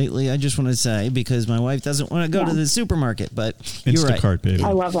shopping lately, I just want to say, because my wife doesn't want to go to the supermarket, but you're right. Instacart, baby.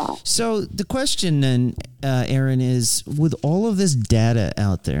 I love that. So the question then, Erin, is with all of this data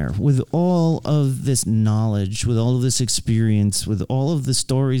out there, with all of this knowledge, with all of this experience, with all of the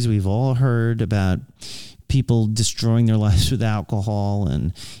stories we've all heard about people destroying their lives with alcohol,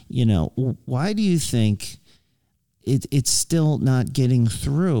 and, why do you think it's still not getting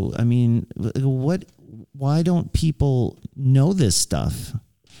through? I mean, why don't people know this stuff?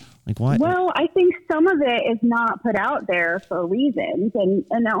 Like, why? Well, I think some of it is not put out there for reasons.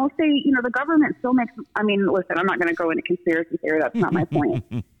 And I'll say, the government still makes, listen, I'm not going to go into conspiracy theory. That's not my point.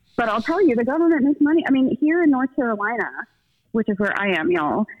 But I'll tell you, the government makes money. Here in North Carolina, which is where I am,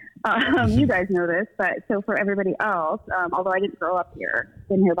 y'all. You guys know this, but so for everybody else, although I didn't grow up here,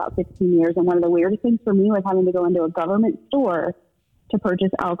 been here about 16 years, and one of the weirdest things for me was having to go into a government store to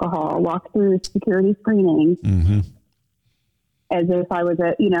purchase alcohol, walk through security screening, as if I was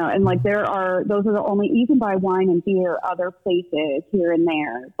and like those are the only, you can buy wine and beer other places here and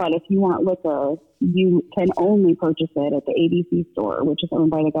there, but if you want liquor, you can only purchase it at the ABC store, which is owned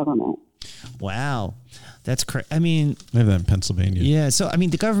by the government. Wow. That's crazy. I mean, I have that in Pennsylvania. Yeah. So, I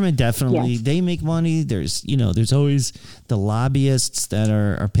mean, the government definitely, they make money. There's always the lobbyists that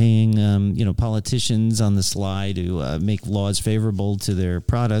are paying, politicians on the sly to make laws favorable to their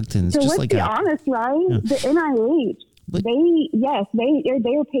product. And it's so just let's be honest, right? Yeah. The NIH,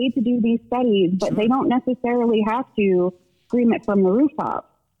 they are paid to do these studies, but they don't necessarily have to scream it from the rooftop.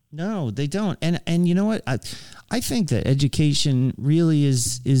 No, they don't. And you know what? I think that education really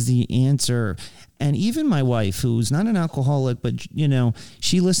is the answer. And even my wife, who's not an alcoholic, but,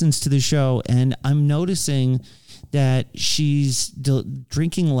 she listens to the show, and I'm noticing that she's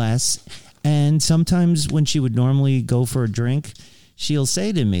drinking less. And sometimes when she would normally go for a drink, she'll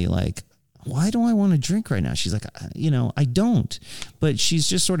say to me, like, why do I want to drink right now? She's like, I don't. But she's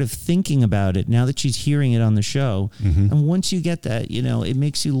just sort of thinking about it now that she's hearing it on the show. Mm-hmm. And once you get that, it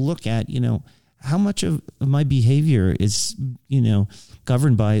makes you look at, how much of my behavior is,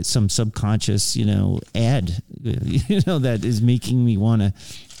 governed by some subconscious, ad, that is making me want to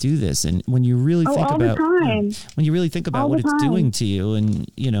do this. And when you really think about what it's doing to you, and,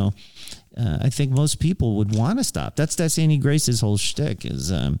 I think most people would want to stop. That's Annie Grace's whole shtick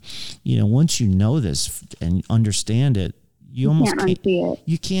is, once you know this and understand it, you almost can't unsee it.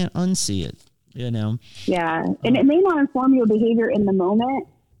 You can't unsee it, Yeah. And it may not inform your behavior in the moment,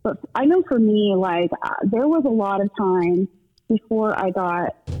 but I know for me, like there was a lot of time before I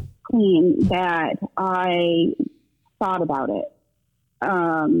got clean that I thought about it.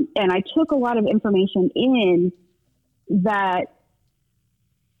 And I took a lot of information in that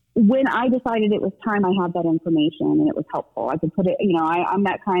when I decided it was time, I had that information and it was helpful. I could put it, I'm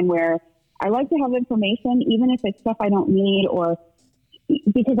that kind where I like to have information, even if it's stuff I don't need, or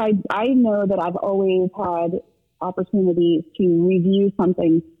because I know that I've always had opportunities to review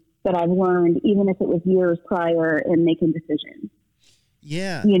something that I've learned, even if it was years prior, in making decisions.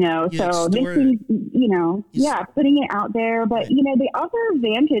 Yeah. So this is, putting it out there. But, the other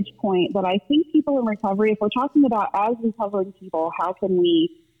vantage point that I think people in recovery, if we're talking about as recovering people, how can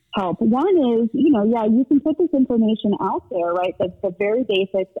we help? One is, you can put this information out there, right? The very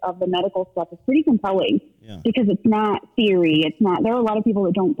basics of the medical stuff is pretty compelling because it's not theory. There are a lot of people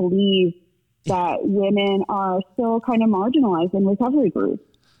that don't believe that women are still kind of marginalized in recovery groups.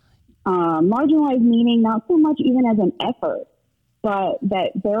 Marginalized meaning not so much even as an effort, but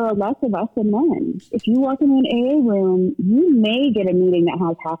that there are less of us than men. If you walk into an AA room, you may get a meeting that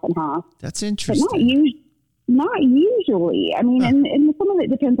has half and half. That's interesting. But not usually. I mean, and some of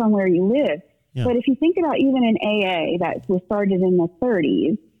it depends on where you live. Yeah. But if you think about even an AA that was started in the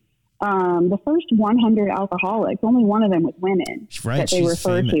 30s, the first 100 alcoholics, only one of them was women that they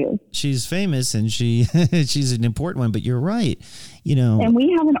refer to. She's famous and she's an important one, but you're right. And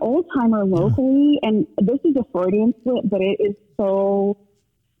we have an old timer locally, and this is a Freudian slip, but it is so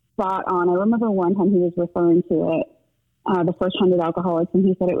spot on. I remember one time he was referring to it, the first 100 alcoholics, and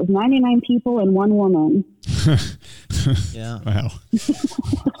he said it was 99 people and one woman. Yeah. Wow.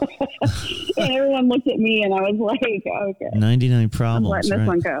 And everyone looked at me, and I was like, okay. 99 problems. I'm letting this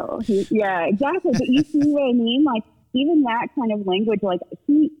one go. Yeah, exactly. But you see what I mean? Like, even that kind of language, it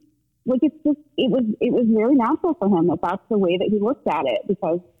was very natural for him that's the way that he looked at it,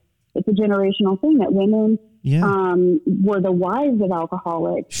 because it's a generational thing that women were the wives of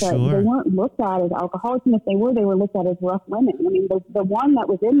alcoholics, but they weren't looked at as alcoholics, and if they were looked at as rough women. I mean, the one that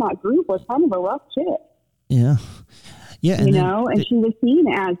was in that group was kind of a rough chick. Yeah. Yeah. And she was seen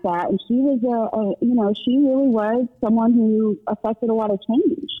as that, and she was she really was someone who affected a lot of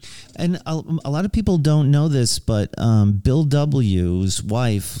change. And a lot of people don't know this, but Bill W.'s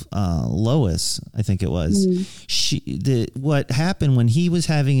wife, Lois, I think it was, what happened when he was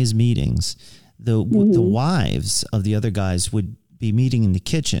having his meetings, the wives of the other guys would be meeting in the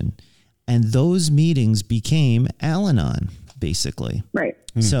kitchen, and those meetings became Al-Anon, basically. Right.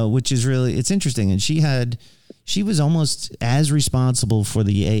 So, which is really, it's interesting. And she was almost as responsible for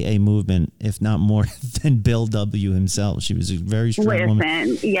the AA movement, if not more, than Bill W. himself. She was a very strong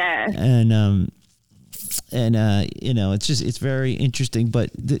woman. Yeah. And it's very interesting.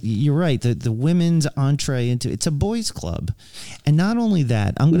 But you're right. The women's entree into it's a boys' club, and not only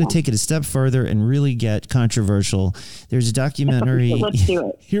that, I'm going to take it a step further and really get controversial. There's a documentary. Let's do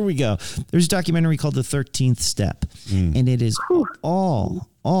it. Here we go. There's a documentary called The 13th Step, and it is all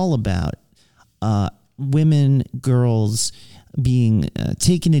about women, girls being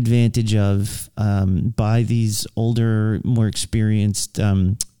taken advantage of by these older, more experienced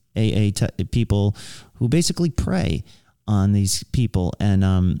people who basically prey on these people.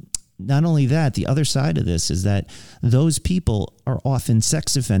 And not only that, the other side of this is that those people are often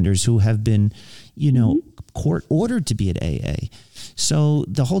sex offenders who have been, court ordered to be at AA. So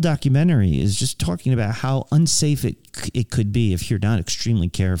the whole documentary is just talking about how unsafe it could be if you're not extremely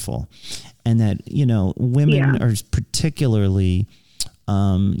careful. And that, women are particularly,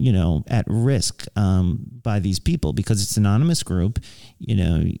 at risk by these people because it's an anonymous group,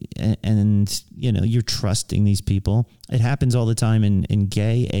 and you're trusting these people. It happens all the time in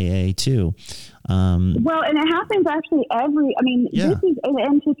gay AA too. Well, and it happens actually this is,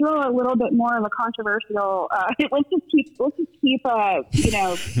 and to throw a little bit more of a controversial, let's just keep playing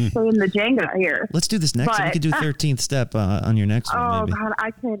the Jenga here. Let's do this next. We could do 13th Step on your next one. Oh maybe. God,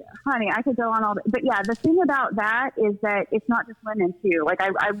 I could go on all day. But yeah, the thing about that is that it's not just women too. Like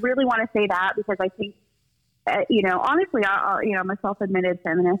I really want to say that because I think, honestly, I'm a self-admitted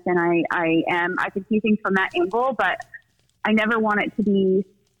feminist and I can see things from that angle, but I never want it to be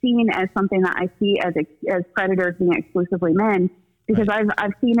seen as something that I see as predators being exclusively men, because right.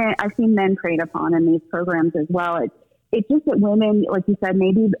 I've seen men preyed upon in these programs as well. It's just that women, like you said,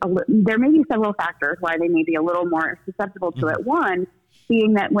 there may be several factors why they may be a little more susceptible to it. One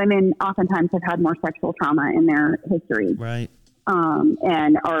being that women oftentimes have had more sexual trauma in their history. Right.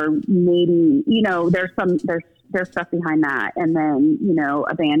 And are maybe, there's stuff behind that. And then,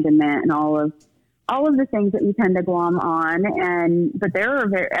 abandonment and all of the things that we tend to glom on. But there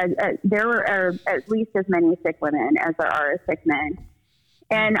are at least as many sick women as there are sick men.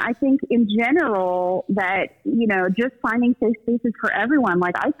 And I think in general that, just finding safe spaces for everyone.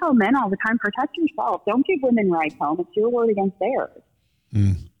 Like I tell men all the time, protect yourself. Don't give women rights home. It's your word against theirs.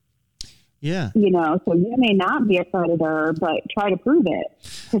 Mm. Yeah. So you may not be a predator, but try to prove it.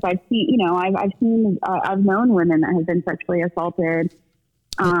 Because I've known women that have been sexually assaulted.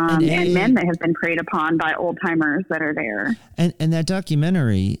 And men that have been preyed upon by old timers that are there. And that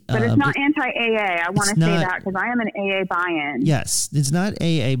documentary. But it's not anti-AA. I want to say that because I am an AA buy-in. Yes, it's not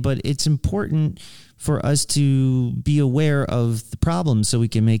AA, but it's important for us to be aware of the problems so we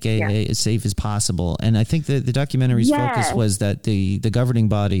can make AA as safe as possible. And I think that the documentary's focus was that the governing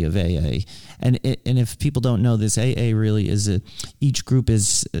body of AA, and if people don't know this, AA really is each group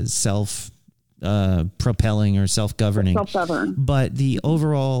is propelling or self-governing. Self-govern. But the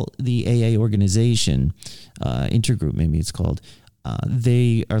AA organization, Intergroup maybe it's called,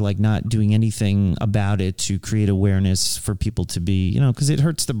 they are like not doing anything about it to create awareness for people to be, because it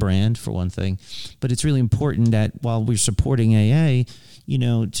hurts the brand for one thing. But it's really important that while we're supporting AA,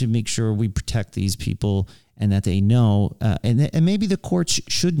 to make sure we protect these people and that they know, and maybe the courts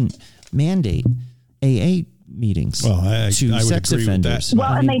shouldn't mandate AA meetings to sex offenders.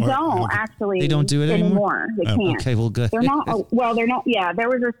 Well, and they don't actually. They don't do it anymore. They can't. Okay, well, good. They're not. Well, they're not. Yeah, there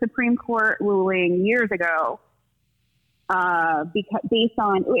was a Supreme Court ruling years ago. Because it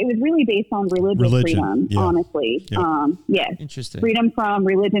was really based on religious freedom, honestly. Yeah. Yes. Interesting. Freedom from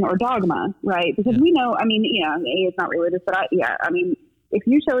religion or dogma, right? Because we know, AA is not religious, but if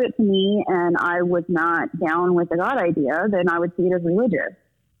you showed it to me and I was not down with the God idea, then I would see it as religious.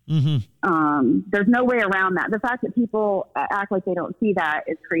 Mm-hmm. There's no way around that. The fact that people act like they don't see that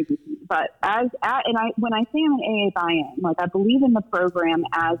is crazy to me. But when I say I'm an AA buy-in, like I believe in the program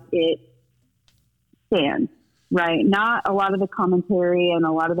as it stands. Right. Not a lot of the commentary and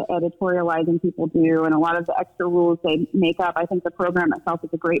a lot of the editorializing people do and a lot of the extra rules they make up. I think the program itself is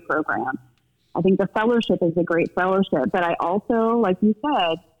a great program. I think the fellowship is a great fellowship. But I also, like you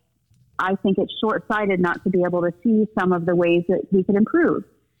said, I think it's short-sighted not to be able to see some of the ways that we could improve.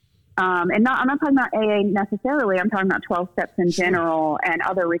 I'm not talking about AA necessarily. I'm talking about 12 steps in general and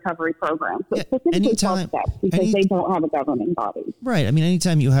other recovery programs. So specifically 12 steps because they don't have a governing body. Right.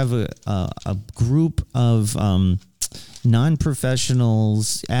 Anytime you have a group of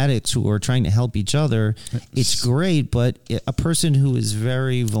non-professionals, addicts who are trying to help each other, it's great. But a person who is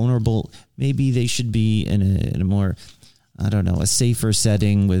very vulnerable, maybe they should be in a more, a safer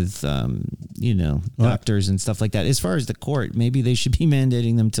setting with, doctors and stuff like that. As far as the court, maybe they should be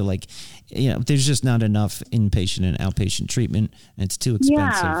mandating them to there's just not enough inpatient and outpatient treatment and it's too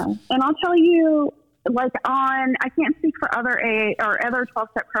expensive. Yeah. And I'll tell you, I can't speak for other AA or other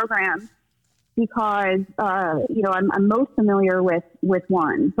 12-step programs, because, I'm most familiar with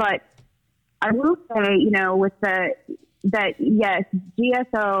one, but I will say, yes,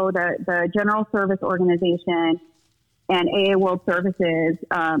 GSO, the General Service Organization, and AA World Services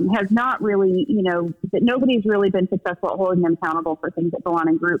has not really, that nobody's really been successful at holding them accountable for things that go on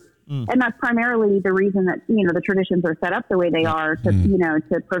in groups. And that's primarily the reason that, the traditions are set up the way they are to,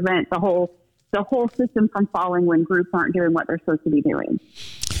 to prevent the whole system from falling when groups aren't doing what they're supposed to be doing,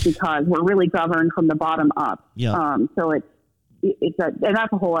 because we're really governed from the bottom up. Yeah. So and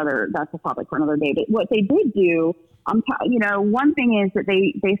that's that's a topic for another day. But what they did do, one thing is that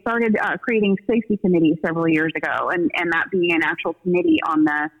they started creating safety committees several years ago, and that being an actual committee on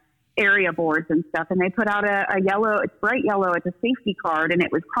the area boards and stuff. And they put out a yellow, it's bright yellow, it's a safety card, and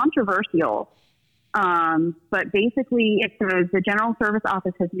it was controversial. But basically it says the General Service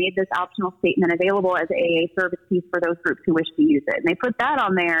Office has made this optional statement available as AA service piece for those groups who wish to use it. And they put that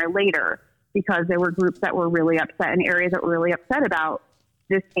on there later because there were groups that were really upset and areas that were really upset about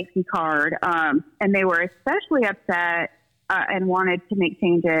this safety card. And they were especially upset and wanted to make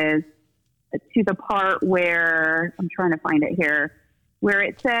changes to the part where, I'm trying to find it here, where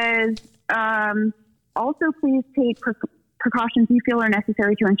it says, also please take precautions you feel are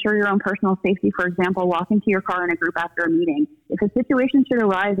necessary to ensure your own personal safety. For example, walking to your car in a group after a meeting. If a situation should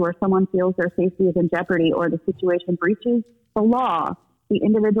arise where someone feels their safety is in jeopardy or the situation breaches the law, the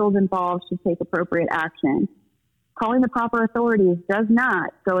individuals involved should take appropriate action. Calling the proper authorities does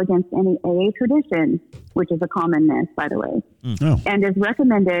not go against any AA tradition, which is a common myth, by the way, and is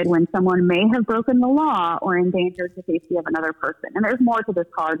recommended when someone may have broken the law or endangered the safety of another person. And there's more to this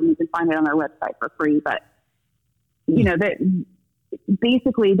card, and you can find it on their website for free. But, that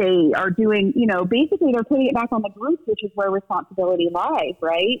basically they are doing, basically they're putting it back on the groups, which is where responsibility lies,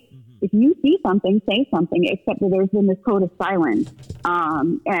 right? Mm-hmm. If you see something, say something, except that there's been this code of silence.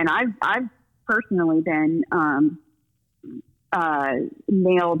 And I've personally been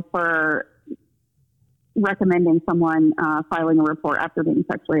nailed for recommending someone filing a report after being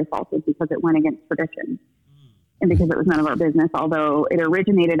sexually assaulted because it went against tradition and because it was none of our business, although it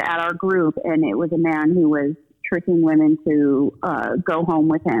originated at our group, and it was a man who was tricking women to go home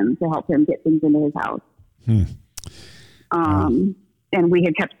with him to help him get things into his house. And we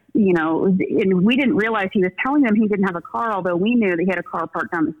had kept, and we didn't realize he was telling them he didn't have a car, although we knew that he had a car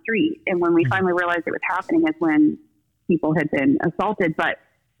parked down the street. And when we finally realized it was happening is when people had been assaulted. But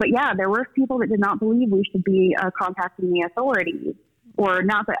yeah, there were people that did not believe we should be contacting the authorities, or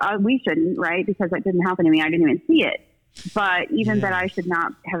not that we shouldn't, right? Because that didn't happen to me. I didn't even see it. But even that I should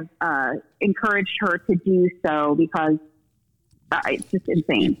not have encouraged her to do so, because it's just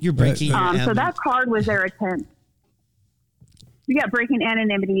insane. You're breaking. So that card was their attempt. Yeah, breaking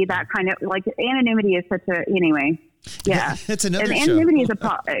anonymity, that kind of, like, anonymity is such a, anyway. Yeah. It's another and show. Anonymity is and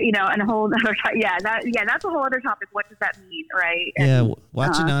a whole other, that's a whole other topic. What does that mean, right? And,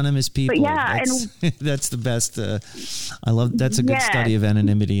 watch anonymous people. But yeah, that's the best. I love, that's a good study of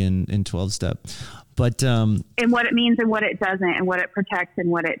anonymity in 12-step. But and what it means and what it doesn't, and what it protects and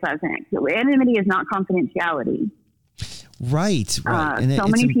what it doesn't. So anonymity is not confidentiality. Right. And so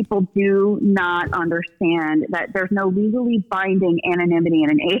many people do not understand that there's no legally binding anonymity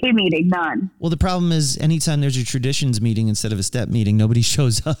in an AA meeting. None. Well, the problem is anytime there's a traditions meeting instead of a step meeting, nobody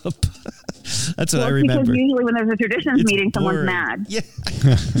shows up. That's what I remember. Because usually when there's a traditions meeting, someone's mad. Yeah.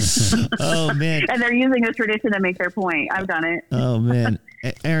 Oh, man. And they're using a tradition to make their point. I've done it. Oh, man.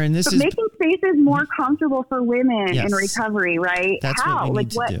 Aaron, this is making spaces more comfortable for women in recovery, right? That's how? what we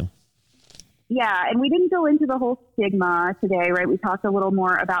need to do. Yeah, and we didn't go into the whole stigma today, right? We talked a little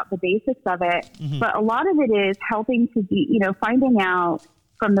more about the basics of it, but a lot of it is helping to be, finding out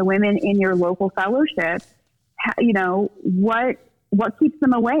from the women in your local fellowship, what keeps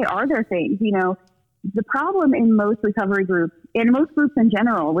them away. Are there things, the problem in most recovery groups, and most groups in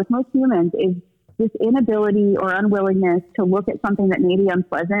general, with most humans, is this inability or unwillingness to look at something that may be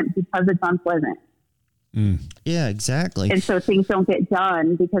unpleasant because it's unpleasant. Yeah, exactly. And so things don't get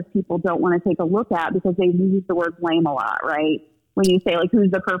done because people don't want to take a look at, because they use the word blame a lot, right? When you say, like,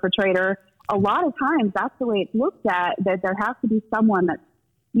 who's the perpetrator, a lot of times that's the way it's looked at, that there has to be someone that's,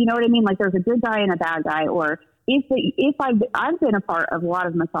 you know what I mean? Like, there's a good guy and a bad guy, or if I've been a part of a lot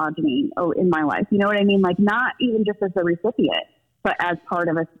of misogyny in my life, you know what I mean? Like, not even just as a recipient, but as part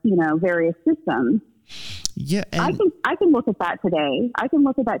of various systems. Yeah, I can look at that today. I can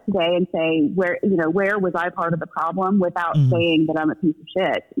look at that today and say, where was I part of the problem, without saying that I'm a piece of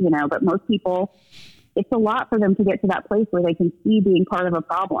shit, but most people, it's a lot for them to get to that place where they can see being part of a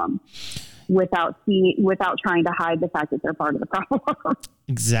problem without trying to hide the fact that they're part of the problem.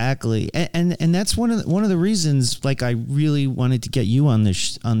 Exactly, and that's one of the reasons. Like, I really wanted to get you on the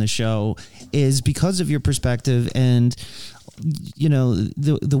show is because of your perspective, and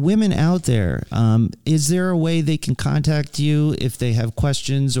the women out there. Is there a way they can contact you if they have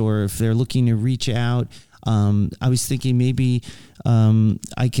questions or if they're looking to reach out? I was thinking maybe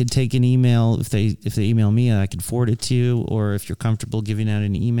I could take an email if they email me, I could forward it to you, or if you're comfortable giving out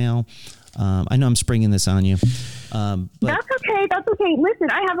an email. I know I'm springing this on you. But That's okay. Listen,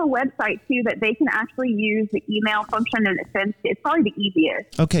 I have a website too that they can actually use the email function, and it's probably the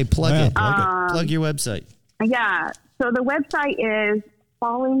easiest. Okay, plug it. Plug your website. Yeah. So the website is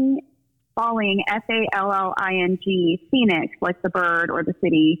Falling FALLING Phoenix, like the bird or the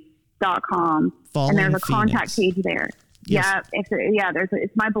city.com. And there's a contact page there. Yes. Yeah.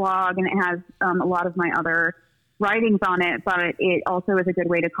 It's my blog, and it has a lot of my other writings on it, but it also is a good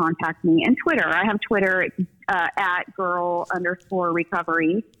way to contact me. And Twitter, I have Twitter. It's at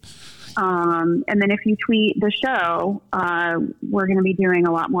girl_recovery. And then if you tweet the show, we're going to be doing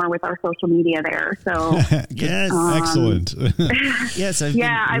a lot more with our social media there. So yes, excellent. Yes, we're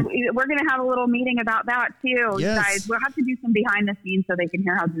going to have a little meeting about that too. Yes. Guys, we'll have to do some behind the scenes so they can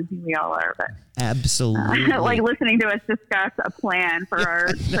hear how busy we all are. But absolutely, like listening to us discuss a plan for our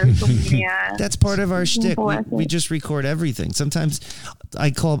social media. That's part of our shtick. We just record everything. Sometimes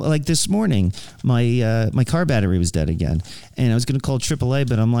I call, like this morning, my car battery was dead again, and I was going to call AAA,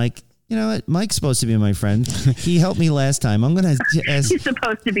 but I'm like, you know what? Mike's supposed to be my friend. He helped me last time. I'm going to ask. He's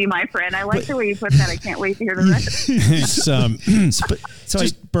supposed to be my friend. I like the way you put that. I can't wait to hear the rest. It's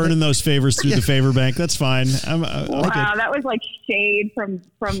just burning those favors through the favor bank. That's fine. Wow, that was like shade from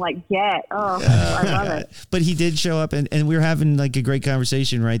like Get. Oh, I love it. But he did show up, and we were having like a great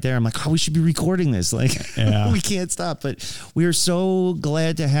conversation right there. I'm like, we should be recording this. Like, we can't stop. But we are so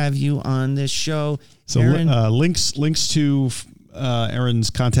glad to have you on this show. So links to Erin's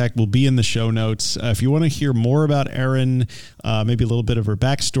contact will be in the show notes. If you want to hear more about Erin, maybe a little bit of her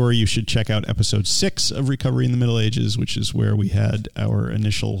backstory, you should check out episode 6 of Recovery in the Middle Ages, which is where we had our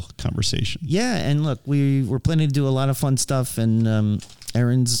initial conversation. Yeah, and look, we're planning to do a lot of fun stuff, and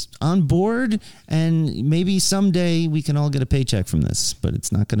Erin's on board, and maybe someday we can all get a paycheck from this, but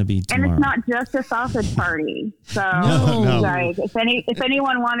it's not going to be tomorrow. And it's not just a sausage party. So, No. Guys, if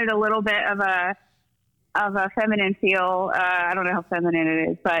anyone wanted a little bit of a feminine feel, I don't know how feminine it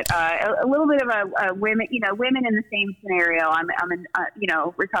is, but a little bit of a women in the same scenario. I'm in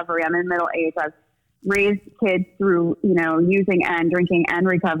recovery. I'm in middle age. I've raised kids through using and drinking and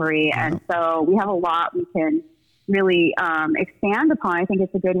recovery, and so we have a lot we can really expand upon. I think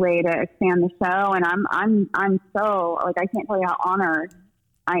it's a good way to expand the show, and I'm so, like, I can't tell you how honored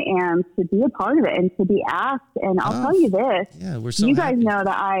I am to be a part of it and to be asked. And I'll tell you this: we're so you guys happy. know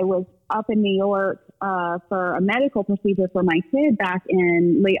that I was up in New York for a medical procedure for my kid back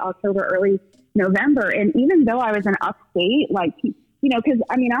in late October, early November. And even though I was in upstate, like, because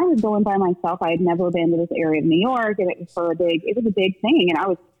I was going by myself. I had never been to this area of New York, and it was a big thing, and I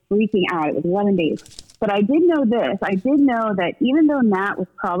was freaking out. It was 11 days. But I did know this. I did know that even though Nat was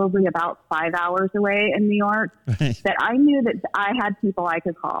probably about 5 hours away in New York, that I knew that I had people I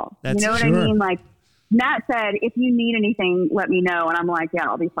could call. You know what I mean? Like, Nat said, if you need anything, let me know. And I'm like, yeah,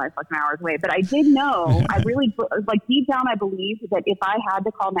 I'll be 5 fucking hours away. But I did know, I really, like, deep down, I believed that if I had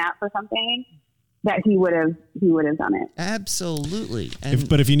to call Nat for something, that he would have done it. Absolutely.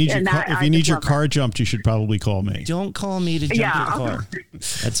 If you need your car jumped, you should probably call me. Don't call me to jump your car.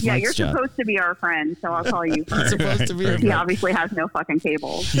 That's Mike's you're job. supposed to be our friend, so I'll call you first. Supposed to be our He friend. obviously has no fucking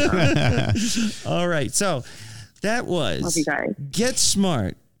cables. So. All right. So that was Love you guys. Get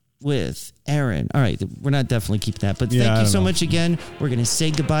Smart with Erin. All right. We're not definitely keeping that, but Yeah, thank I you don't so know. much again. We're going to say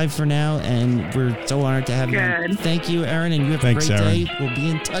goodbye for now, and we're so honored to have you on. Good. Thank you, Erin, and you have Thanks, a great Erin. day. We'll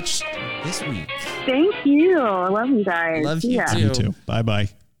be in touch this week. Thank you. I love you guys. Love See you ya. too. You too. Bye-bye.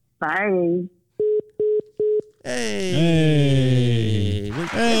 Bye. Hey.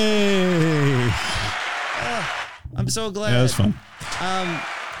 Hey. I'm so glad. Yeah, that was fun.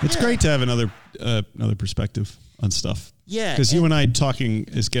 It's yeah. great to have another perspective on stuff. Yeah. Because you and I talking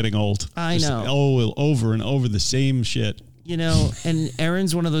is getting old. I Just know. over and over the same shit. And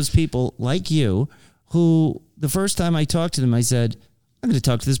Erin's one of those people like you who the first time I talked to them, I said, I'm going to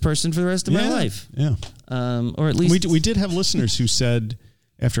talk to this person for the rest of my life. Yeah. Or at least We did have listeners who said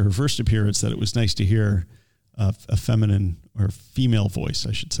after her first appearance that it was nice to hear a feminine or female voice,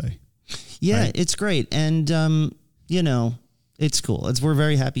 I should say. Yeah, Right. it's great. And, it's cool. We're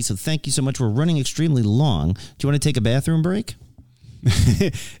very happy. So thank you so much. We're running extremely long. Do you want to take a bathroom break?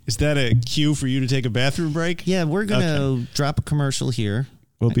 Is that a cue for you to take a bathroom break? Yeah, we're going to drop a commercial here.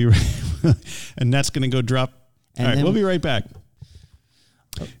 We'll be right. And that's going to go drop. And All right, then- we'll be right back.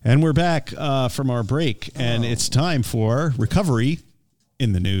 And we're back from our break, and it's time for Recovery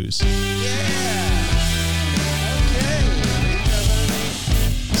in the News.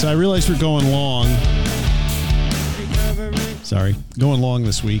 So I realize we're going long. Going long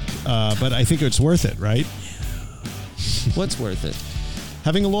this week, but I think it's worth it, right? What's worth it?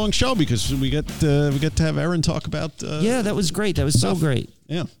 Having a long show because we get to have Erin talk about. Yeah, that was great. That was so great.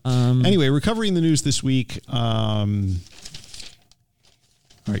 Yeah. Anyway, Recovery in the News this week. All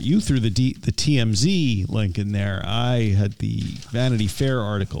right, you threw the TMZ link in there. I had the Vanity Fair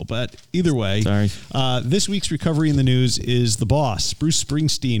article, but either way, sorry. This week's Recovery in the News is The Boss. Bruce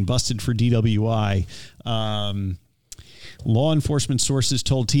Springsteen busted for DWI. Law enforcement sources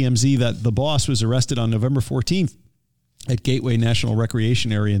told TMZ that The Boss was arrested on November 14th at Gateway National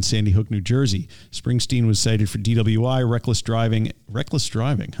Recreation Area in Sandy Hook, New Jersey. Springsteen was cited for DWI, reckless driving,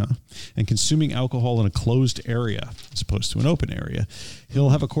 and consuming alcohol in a closed area as opposed to an open area.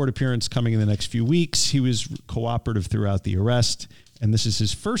 He'll have a court appearance coming in the next few weeks. He was cooperative throughout the arrest, and this is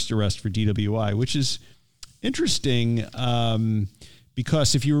his first arrest for DWI, which is interesting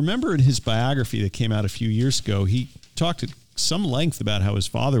because if you remember in his biography that came out a few years ago, he talked at some length about how his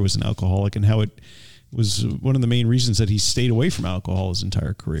father was an alcoholic and how it was one of the main reasons that he stayed away from alcohol his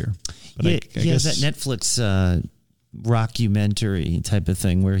entire career. But I guess that Netflix rockumentary type of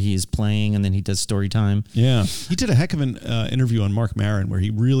thing where he is playing and then he does story time. Yeah. He did a heck of an interview on Marc Maron where he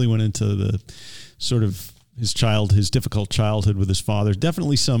really went into the sort of his difficult childhood with his father.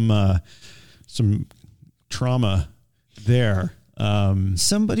 Definitely some trauma there.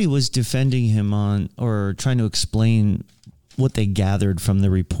 Somebody was defending him or trying to explain what they gathered from the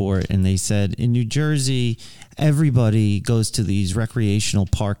report, and they said in New Jersey, everybody goes to these recreational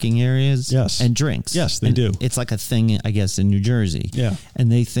parking areas and drinks. Yes, they do. It's like a thing, I guess, in New Jersey. Yeah.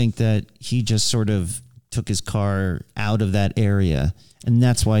 And they think that he just sort of took his car out of that area, and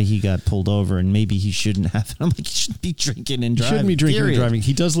that's why he got pulled over, and maybe he shouldn't have. I'm like, he shouldn't be drinking and driving. He shouldn't be drinking and driving.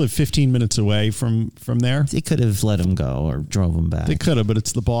 He does live 15 minutes away from there. They could have let him go or drove him back. They could have, but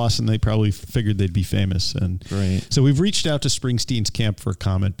it's The Boss, and they probably figured they'd be famous. And right. So we've reached out to Springsteen's camp for a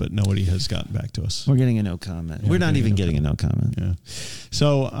comment, but nobody has gotten back to us. We're getting a no comment. We're not even getting a no comment. Yeah.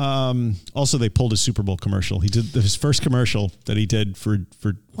 So also they pulled his Super Bowl commercial. He did his first commercial that he did for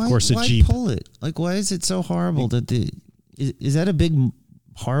of course, a Jeep. Why pull it? Like, why is it so horrible that is that a big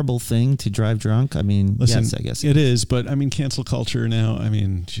horrible thing to drive drunk? I mean, listen, yes, I guess it is, but I mean, cancel culture now. I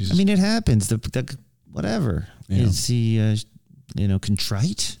mean, Jesus. I mean, it happens. Whatever. Yeah. Is he,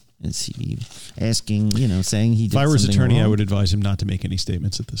 contrite? Is he asking, saying he did something wrong? If I were his attorney, I would advise him not to make any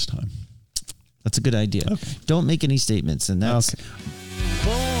statements at this time. That's a good idea. Okay. Don't make any statements, and that's You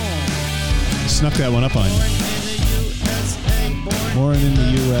snuck that one up on you. Born in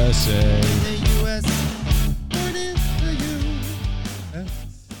the USA.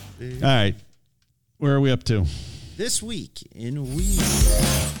 All right. Where are we up to? This week in Weird.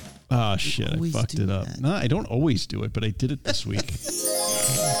 Oh, shit. I fucked it up. No, I don't always do it, but I did it this week.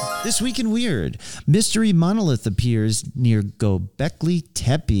 This week in Weird, mystery monolith appears near Göbekli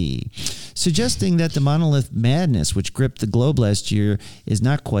Tepe, suggesting that the monolith madness which gripped the globe last year is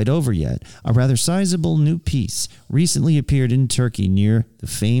not quite over yet. A rather sizable new piece recently appeared in Turkey near the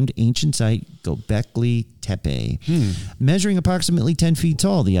famed ancient site Göbekli Tepe. Measuring approximately 10 feet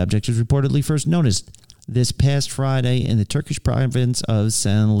tall, the object was reportedly first noticed this past Friday in the Turkish province of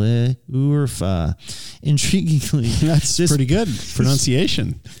Şanlıurfa. Intriguingly, that's pretty good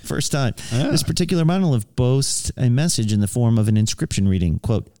pronunciation. First time. Yeah. This particular monolith boasts a message in the form of an inscription reading,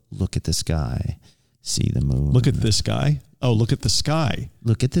 quote, "Look at the sky, see the moon." Look at this guy? Oh, look at the sky.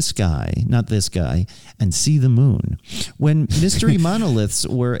 Look at the sky, not this guy, and see the moon. When mystery monoliths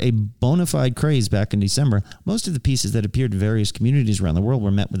were a bona fide craze back in December, most of the pieces that appeared in various communities around the world were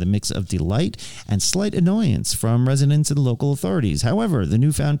met with a mix of delight and slight annoyance from residents and local authorities. However, the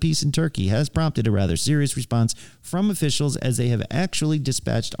newfound piece in Turkey has prompted a rather serious response from officials as they have actually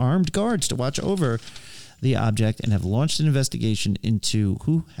dispatched armed guards to watch over the object and have launched an investigation into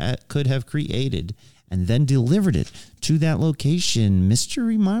who could have created and then delivered it to that location.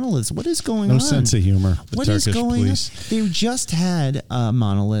 Mystery monoliths. What is going on? No sense of humor. What is going on? They just had a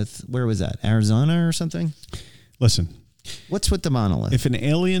monolith. Where was that? Arizona or something? Listen. What's with the monolith? If an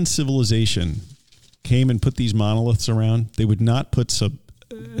alien civilization came and put these monoliths around, they would not put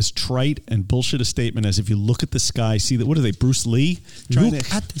as trite and bullshit a statement as if you look at the sky, see that. What are they, Bruce Lee?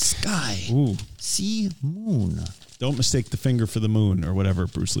 Look at the sky. Ooh. See moon. Don't mistake the finger for the moon or whatever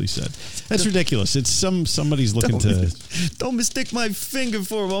Bruce Lee said. That's ridiculous. It's somebody's looking to... Don't mistake my finger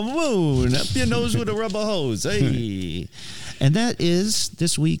for a moon. Up your nose with a rubber hose. Hey. And that is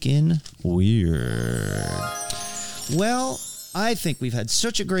This Week in Weird. Well, I think we've had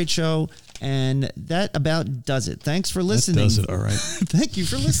such a great show, and that about does it. Thanks for listening. That does it, all right. Thank you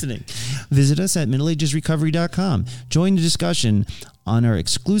for listening. Visit us at middleagesrecovery.com. Join the discussion on our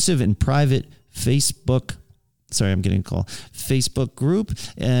exclusive and private Facebook group.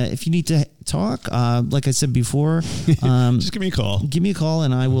 If you need to talk, like I said before, just give me a call. Give me a call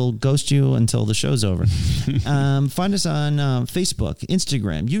and I will ghost you until the show's over. Find us on Facebook,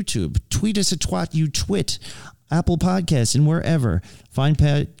 Instagram, YouTube. Tweet us at TwatYouTwit, Apple Podcasts, and wherever fine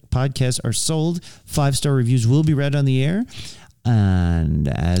podcasts are sold. 5-star reviews will be read on the air. And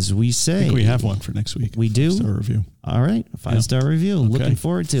as we say, I think we have one for next week. We do? 5-star review. All right. 5-star review. Okay. Looking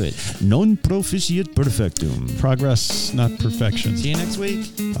forward to it. Non proficiat perfectum. Progress, not perfection. See you next week.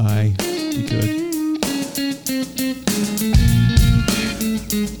 Bye. Be good.